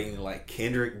not writing, like,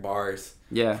 Kendrick bars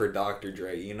for Dr.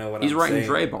 Dre. You know what I'm saying? He's writing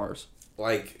Dre bars.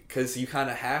 Like, because you kind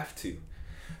of have to.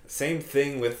 Same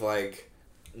thing with, like,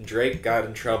 Drake got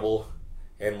in trouble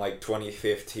in, like,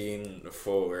 2015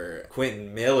 for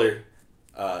Quentin Miller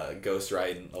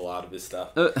ghostwriting a lot of his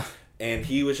stuff. And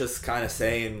he was just kind of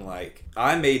saying, like,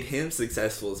 I made him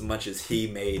successful as much as he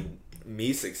made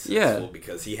me successful,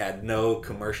 because he had no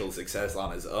commercial success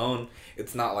on his own.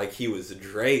 It's not like he was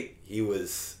Drake. He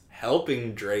was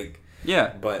helping Drake.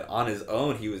 Yeah. But on his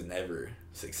own, he was never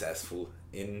successful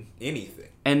in anything.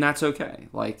 And that's okay.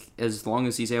 Like, as long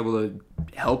as he's able to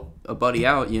help a buddy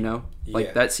out, you know?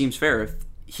 Like, that seems fair. If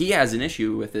he has an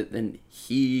issue with it, then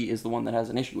he is the one that has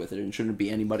an issue with it, and shouldn't be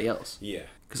anybody else. Yeah.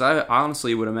 Because I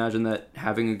honestly would imagine that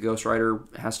having a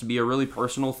ghostwriter has to be a really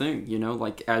personal thing, you know?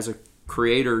 Like, as a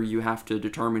creator, you have to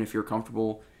determine if you're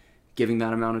comfortable giving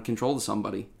that amount of control to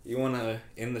somebody. You want to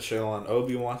end the show on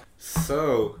Obi-Wan?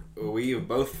 So, we have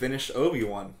both finished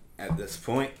Obi-Wan at this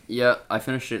point. Yeah, I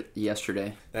finished it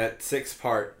yesterday. That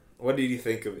 6-part, what did you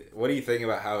think of it? What do you think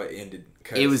about how it ended?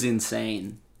 It was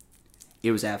insane.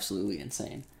 It was absolutely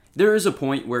insane. There is a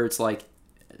point where it's like,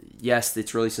 yes,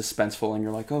 it's really suspenseful, and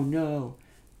you're like, oh no.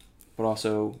 But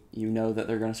also, you know that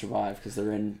they're going to survive because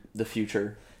they're in the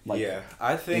future. Like, yeah,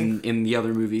 I think... In the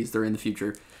other movies, they're in the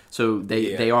future. So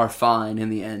they are fine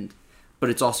in the end. But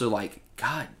it's also like,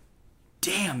 God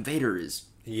damn, Vader is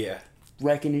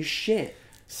wrecking his shit.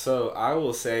 So, I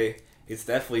will say, it's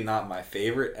definitely not my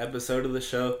favorite episode of the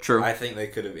show. True. I think they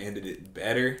could have ended it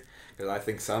better, because I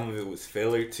think some of it was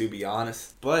filler, to be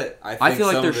honest. But I think feel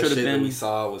like some there of the should have shit that been... we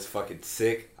saw was fucking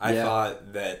sick. I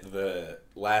thought that the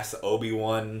last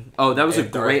Obi-Wan... Oh, that was a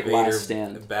and Darth great Vader last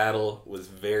stand. battle was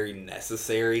very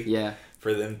necessary. Yeah.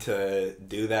 For them to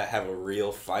do that, have a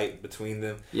real fight between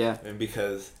them. Yeah. And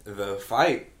because the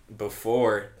fight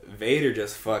before, Vader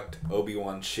just fucked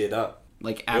Obi-Wan shit up.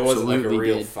 Like, absolutely It wasn't like a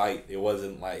real did. fight. It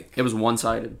wasn't like... It was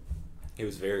one-sided. It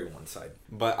was very one-sided.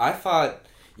 But I thought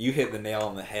you hit the nail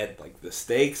on the head. Like, the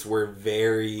stakes were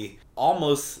very...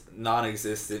 almost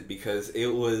non-existent, because it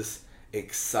was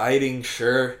exciting,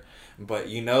 sure, but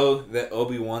you know that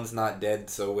Obi-Wan's not dead,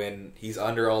 so when he's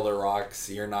under all the rocks,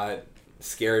 you're not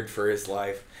scared for his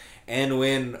life. And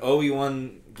when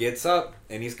Obi-Wan gets up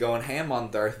and he's going ham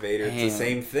on Darth Vader, it's the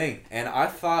same thing. And I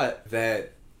thought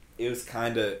that it was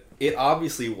kind of... It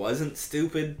obviously wasn't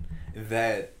stupid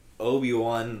that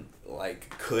Obi-Wan,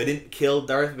 like, couldn't kill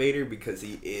Darth Vader, because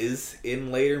he is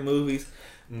in later movies.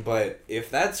 But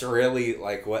if that's really,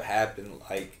 like, what happened,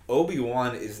 like,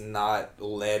 Obi-Wan is not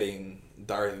letting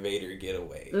Darth Vader get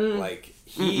away. Like,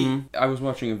 he... I was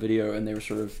watching a video, and they were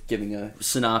sort of giving a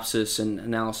synopsis and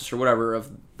analysis or whatever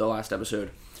of the last episode.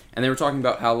 And they were talking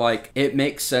about how, like, it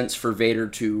makes sense for Vader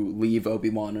to leave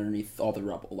Obi-Wan underneath all the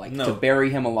rubble. Like, to bury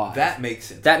him alive. That makes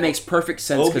sense. That makes perfect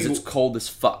sense, because it's cold as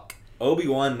fuck.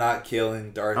 Obi-Wan not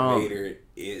killing Darth Vader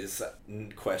is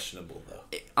questionable,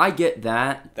 though. I get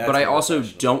that, but I also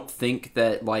don't think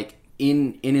that, like,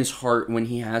 in his heart, when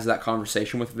he has that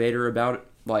conversation with Vader about,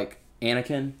 like,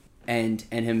 Anakin, and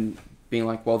him being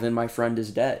like, well, then my friend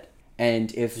is dead.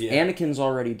 And if Anakin's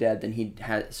already dead, then he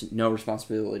has no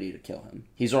responsibility to kill him.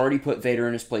 He's already put Vader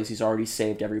in his place. He's already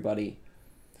saved everybody.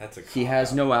 He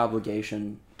has no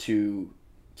obligation to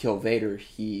kill Vader.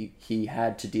 He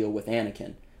had to deal with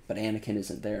Anakin, but Anakin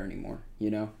isn't there anymore, you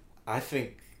know? I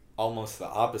think almost the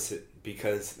opposite,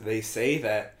 because they say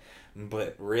that,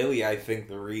 but really I think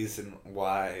the reason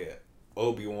why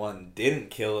Obi-Wan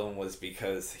didn't kill him was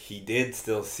because he did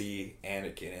still see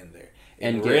Anakin in there.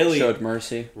 And really showed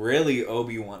mercy. Really,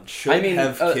 Obi-Wan should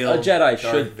have killed a Jedi Darth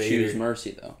should Vader, choose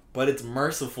mercy, though. But it's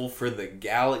merciful for the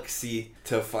galaxy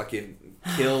to fucking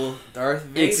kill Darth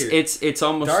Vader. It's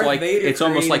almost Darth like Vader it's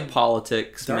almost created- like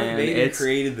politics, Darth man. Vader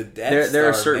created the Death Star, there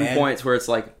are certain man. points where it's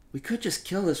like we could just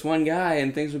kill this one guy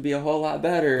and things would be a whole lot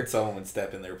better. And someone would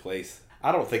step in their place.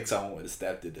 I don't think someone would have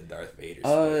stepped into Darth Vader's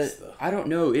place, though. I don't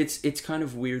know. It's kind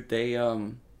of weird.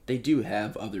 They do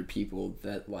have other people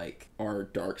that like are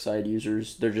dark side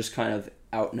users. They're just kind of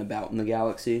out and about in the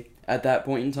galaxy at that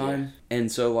point in time. Yeah.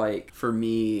 And so like for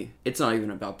me, it's not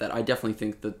even about that. I definitely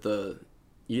think that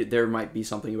there might be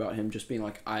something about him just being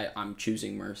like I'm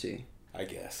choosing mercy. I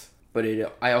guess. But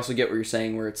I also get what you're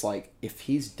saying where it's like if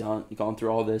he's gone through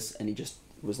all this and he just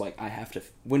was like I have to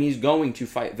when he's going to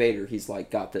fight Vader, he's like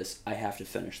got this I have to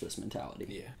finish this mentality.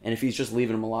 Yeah. And if he's just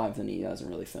leaving him alive, then he hasn't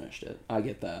really finished it. I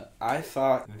get that. I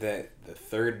thought that the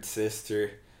third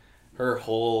sister, her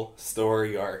whole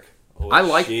story arc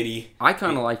was shitty. I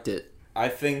kind of liked it. I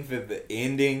think that the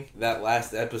ending, that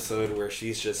last episode where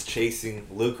she's just chasing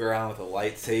Luke around with a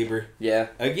lightsaber. Yeah.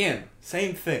 Again,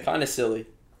 same thing. Kind of silly.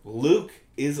 Luke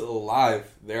is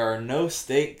alive. There are no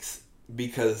stakes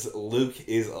because Luke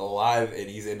is alive and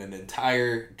he's in an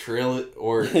entire trilogy,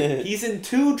 or he's in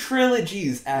 2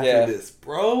 trilogies after this,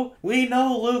 bro. We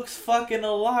know Luke's fucking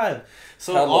alive.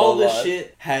 So all this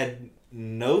shit had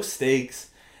no stakes,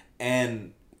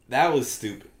 and that was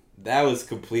stupid. That was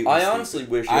completely stupid. Honestly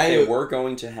wish if they were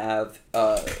going to have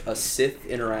a Sith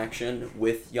interaction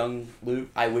with young Luke,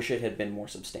 I wish it had been more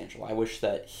substantial. I wish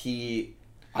that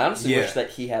I honestly wish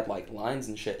that he had like lines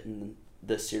and shit in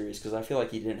this series because I feel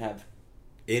like he didn't have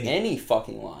any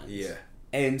fucking lines. Yeah.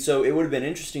 And so it would have been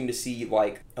interesting to see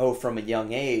like, from a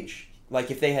young age, like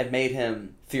if they had made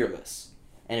him fearless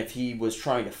and if he was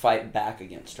trying to fight back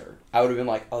against her, I would have been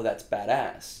like, oh, that's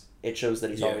badass. It shows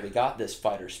that he's already got this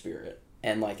fighter spirit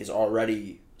and like is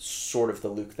already sort of the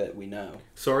Luke that we know.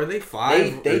 So are they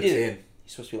 5 they or didn't, 10?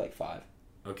 He's supposed to be like 5.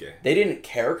 Okay. They didn't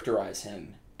characterize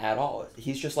him at all.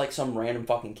 He's just like some random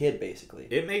fucking kid, basically.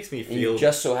 It makes me feel... And you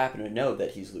just so happen to know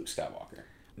that he's Luke Skywalker.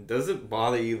 Does it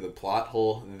bother you, the plot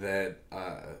hole, that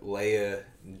Leia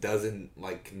doesn't,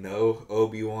 like, know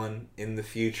Obi-Wan in the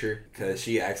future? Because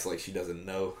she acts like she doesn't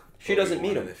know She doesn't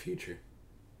meet him in the future.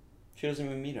 She doesn't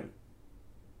even meet him.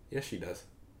 Yes, she does.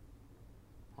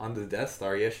 On the Death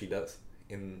Star, yes, she does.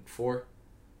 In 4.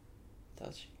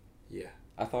 Does she? Yeah.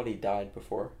 I thought he died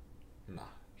before. Nah.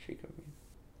 She could be.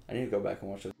 I need to go back and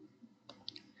watch it.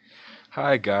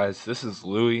 Hi guys, this is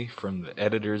Louie from the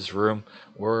editor's room.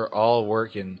 We're all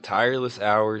working tireless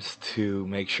hours to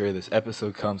make sure this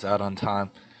episode comes out on time,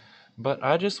 but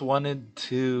I just wanted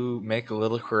to make a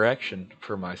little correction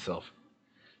for myself.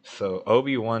 So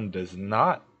Obi-Wan does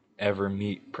not ever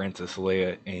meet Princess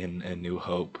Leia in A New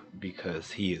Hope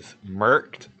because he is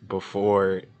murked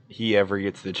before he ever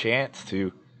gets the chance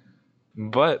to.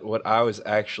 But what I was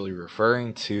actually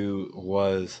referring to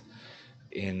was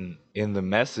in the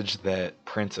message that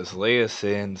Princess Leia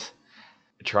sends,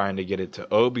 trying to get it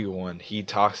to Obi-Wan, he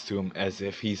talks to him as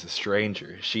if he's a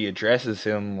stranger. She addresses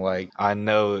him like, I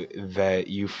know that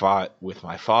you fought with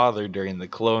my father during the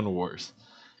Clone Wars,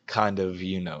 kind of,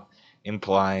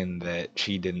 implying that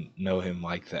she didn't know him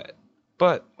like that.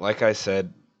 But, like I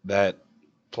said, that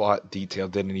plot detail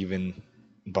didn't even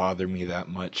bother me that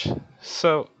much.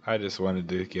 So, I just wanted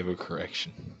to give a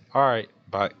correction. Alright,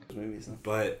 bye.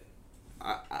 But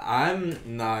I'm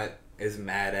not as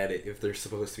mad at it if they're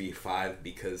supposed to be 5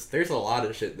 because there's a lot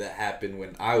of shit that happened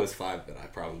when I was 5 that I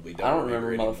probably don't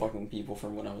remember anymore. Motherfucking people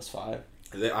from when I was 5.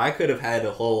 I could have had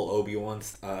a whole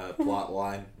Obi-Wan's plot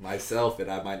line myself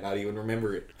and I might not even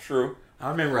remember it. True. I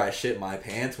remember I shit my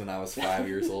pants when I was 5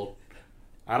 years old.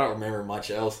 I don't remember much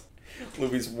else.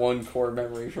 Louie's one core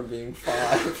memory from being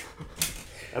 5.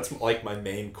 That's like my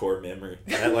main core memory.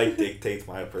 That like dictates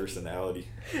my personality.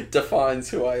 Defines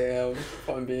who I am, if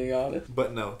I'm being honest.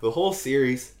 But no, the whole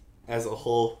series as a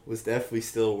whole was definitely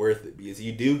still worth it because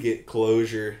you do get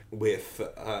closure with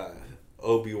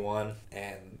Obi-Wan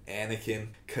and Anakin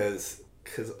because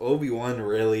Obi-Wan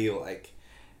really like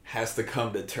has to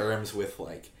come to terms with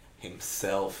like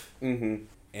himself. Mm-hmm.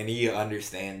 And he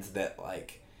understands that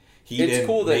like it's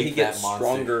cool that he gets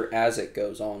stronger as it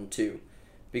goes on too.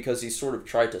 Because he sort of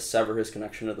tried to sever his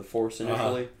connection to the Force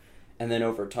initially, and then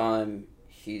over time,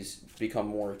 he's become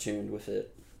more attuned with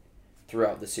it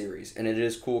throughout the series. And it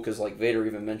is cool because, like, Vader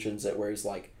even mentions it where he's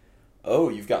like, oh,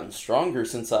 you've gotten stronger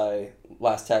since I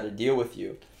last had to deal with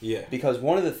you. Yeah. Because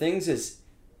one of the things is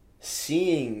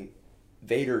seeing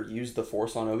Vader use the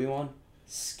Force on Obi-Wan,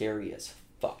 scary as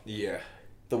fuck. Yeah.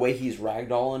 The way he's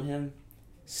ragdolling him,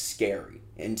 scary.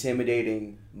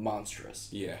 Intimidating, monstrous.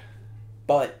 Yeah.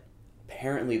 But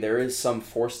apparently there is some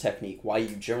Force technique why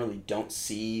you generally don't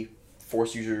see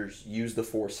Force users use the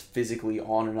Force physically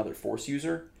on another Force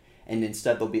user, and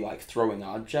instead they'll be like throwing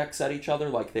objects at each other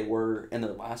like they were in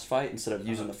their last fight instead of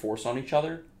using the Force on each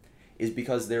other, is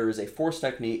because there is a Force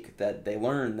technique that they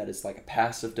learn that is like a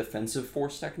passive defensive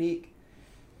Force technique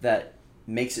that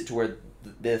makes it to where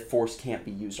the Force can't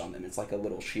be used on them. It's like a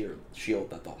little shield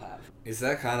that they'll have. Is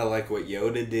that kind of like what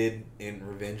Yoda did in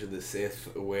Revenge of the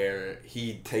Sith, where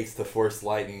he takes the Force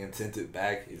lightning and sends it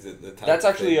back? Is it the type That's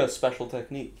of actually thing? a special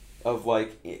technique of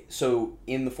like, so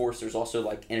in the Force there's also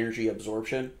like energy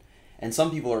absorption, and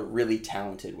some people are really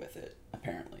talented with it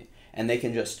apparently, and they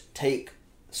can just take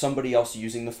somebody else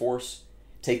using the Force,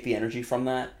 take the energy from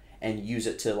that and use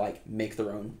it to like make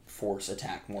their own Force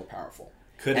attack more powerful.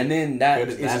 And then that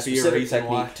is a specific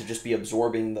technique to just be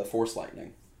absorbing the Force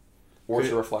lightning or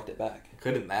to reflect it back.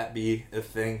 Couldn't that be a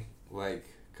thing? Like,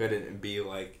 couldn't it be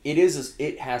like... It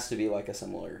has to be like a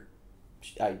similar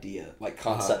idea, like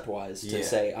concept-wise, to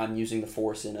say I'm using the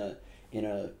Force in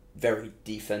a very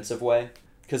defensive way.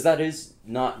 Because that is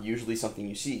not usually something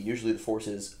you see. Usually the Force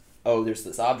is, oh, there's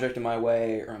this object in my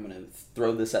way, or I'm going to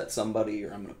throw this at somebody,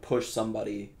 or I'm going to push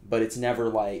somebody. But it's never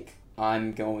like...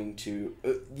 I'm going to...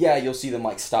 you'll see them,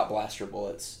 like, stop blaster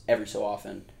bullets every so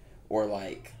often. Or,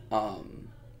 like,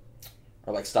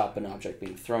 stop an object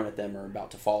being thrown at them or about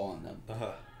to fall on them.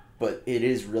 But it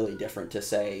is really different to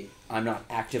say, I'm not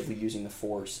actively using the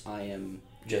Force, I am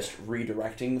just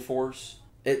redirecting the Force.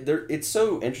 It's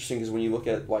so interesting because when you look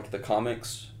at, like, the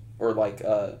comics, or, like,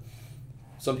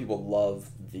 some people love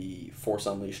the Force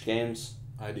Unleashed games.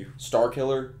 I do.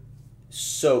 Starkiller...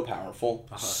 so powerful,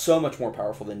 so much more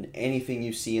powerful than anything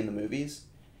you see in the movies,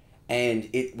 and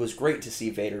it was great to see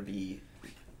Vader be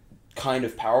kind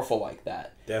of powerful like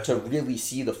that. Definitely. To really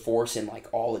see the Force in like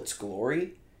all its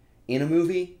glory in a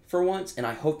movie for once, and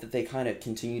I hope that they kind of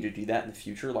continue to do that in the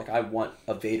future. Like, I want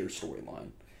a Vader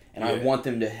storyline, and I want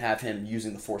them to have him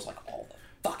using the Force like all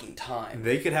the fucking time.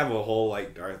 They could have a whole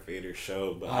like Darth Vader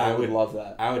show, but I would love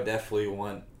that. I would definitely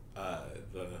want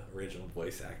the original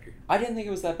voice actor. I didn't think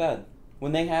it was that bad.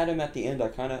 When they had him at the end, I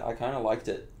kind of liked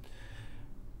it.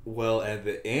 Well, at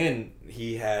the end,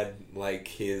 he had like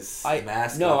his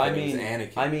mask off, and it was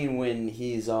Anakin. I mean when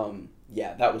he's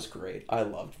that was great. I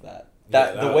loved that.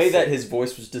 That the way that his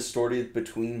voice was distorted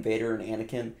between Vader and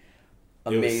Anakin,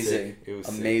 amazing. It was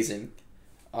amazing.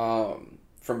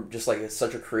 From just like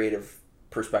such a creative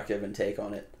perspective and take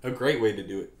on it. A great way to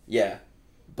do it. Yeah,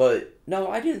 but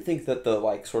no, I didn't think that the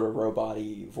like sort of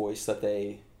robot-y voice that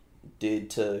they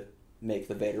did to make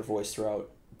the Vader voice throughout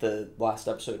the last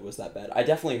episode was that bad. I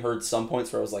definitely heard some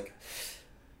points where I was like...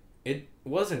 It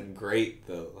wasn't great,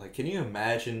 though. Like, can you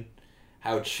imagine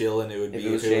how chilling it would be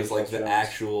if it was like the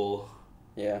actual...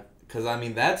 Yeah. Because, I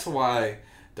mean, that's why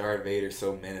Darth Vader's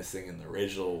so menacing in the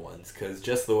original ones, because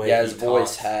just the way his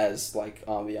voice has, like,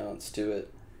 ambiance to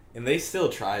it. And they still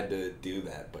tried to do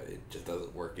that, but it just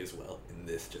doesn't work as well in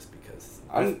this just because...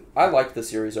 I liked the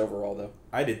series overall, though.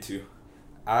 I did, too.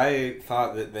 I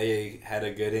thought that they had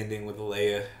a good ending with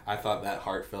Leia. I thought that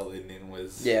heartfelt ending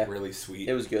was really sweet.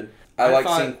 It was good. I liked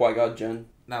seeing Qui-Gon Jinn.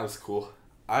 That was cool.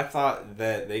 I thought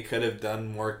that they could have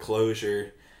done more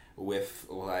closure with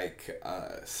like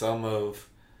some of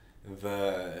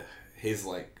his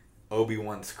like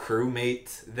Obi-Wan's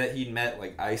crewmates that he'd met,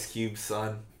 like Ice Cube's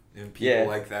son and people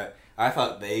like that. I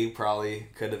thought they probably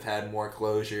could have had more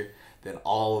closure than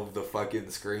all of the fucking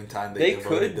screen time they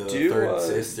devoted to the third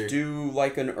sister. Do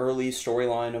like an early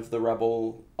storyline of the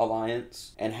Rebel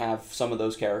Alliance and have some of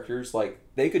those characters. Like,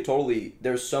 they could totally...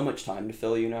 There's so much time to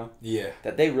fill, you know? Yeah.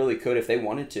 That they really could, if they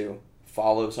wanted to,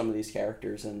 follow some of these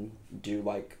characters and do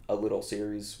like a little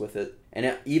series with it.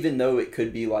 And even though it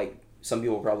could be like... Some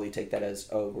people probably take that as,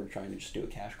 oh, we're trying to just do a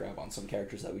cash grab on some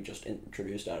characters that we just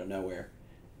introduced out of nowhere.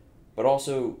 But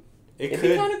also, it'd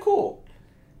be kind of cool.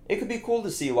 It could be cool to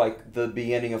see, like, the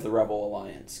beginning of the Rebel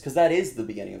Alliance. Because that is the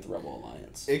beginning of the Rebel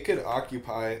Alliance. It could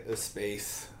occupy a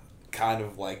space kind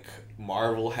of like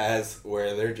Marvel has,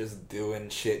 where they're just doing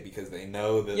shit because they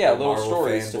know that the Marvel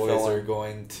fanboys are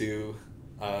going to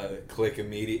click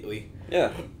immediately.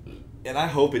 Yeah. And I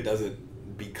hope it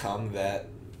doesn't become that.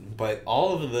 But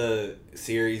all of the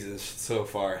series so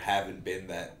far haven't been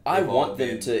that. I want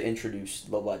them to introduce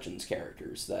the Legends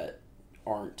characters that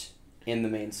aren't in the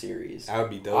main series. That would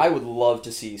be dope. I would love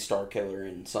to see Starkiller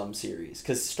in some series,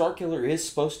 because Starkiller is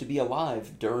supposed to be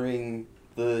alive during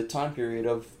the time period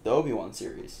of the Obi-Wan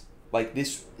series. Like,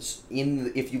 this,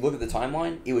 if you look at the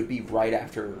timeline, it would be right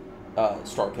after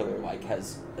Starkiller like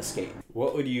has escaped.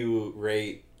 What would you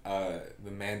rate The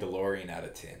Mandalorian out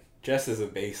of 10? Just as a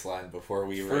baseline before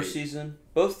we rate. First season,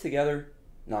 both together,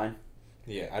 9.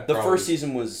 Yeah, the first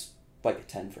season was like a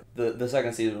 10 for the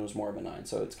second season was more of a 9,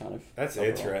 so it's kind of that's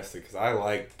overall interesting because I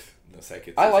liked the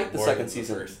second. I season like the more second than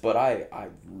season, first. but I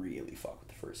really fuck with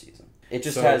the first season. It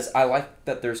just So- has. I like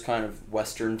that there's kind of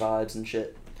Western vibes and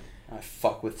shit. I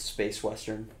fuck with space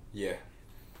Western. Yeah,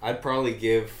 I'd probably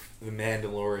give The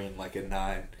Mandalorian like a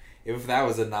 9. If that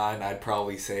was a 9, I'd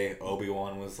probably say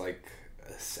Obi-Wan was like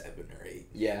a 7 or 8.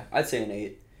 Yeah, I'd say an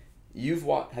 8.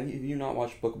 Have you not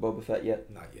watched Book of Boba Fett yet?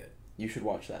 Not yet. You should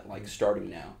watch that, like, starting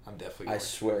now. I'm definitely. I Going.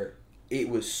 swear, it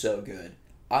was so good.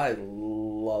 I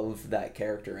love that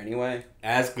character anyway.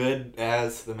 As good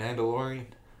as The Mandalorian.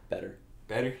 Better.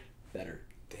 Better.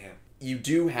 Damn. You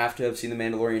do have to have seen The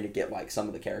Mandalorian to get, like, some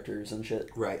of the characters and shit.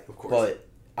 Right, of course. But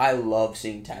I love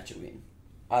seeing Tatooine.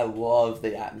 I love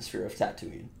the atmosphere of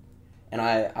Tatooine. And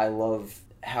I love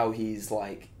how he's,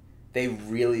 like, they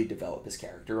really develop his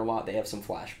character a lot. They have some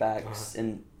flashbacks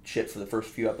and shit for the first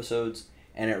few episodes,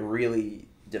 and it really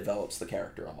develops the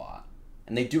character a lot.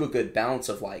 And they do a good balance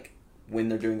of, like, when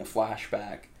they're doing a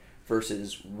flashback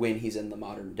versus when he's in the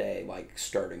modern day, like,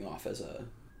 starting off as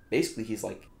basically he's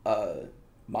like a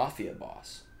mafia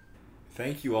boss.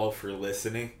 Thank you all for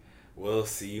listening. We'll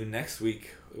see you next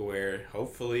week, where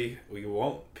hopefully we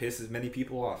won't piss as many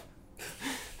people off.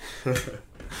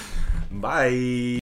 Bye.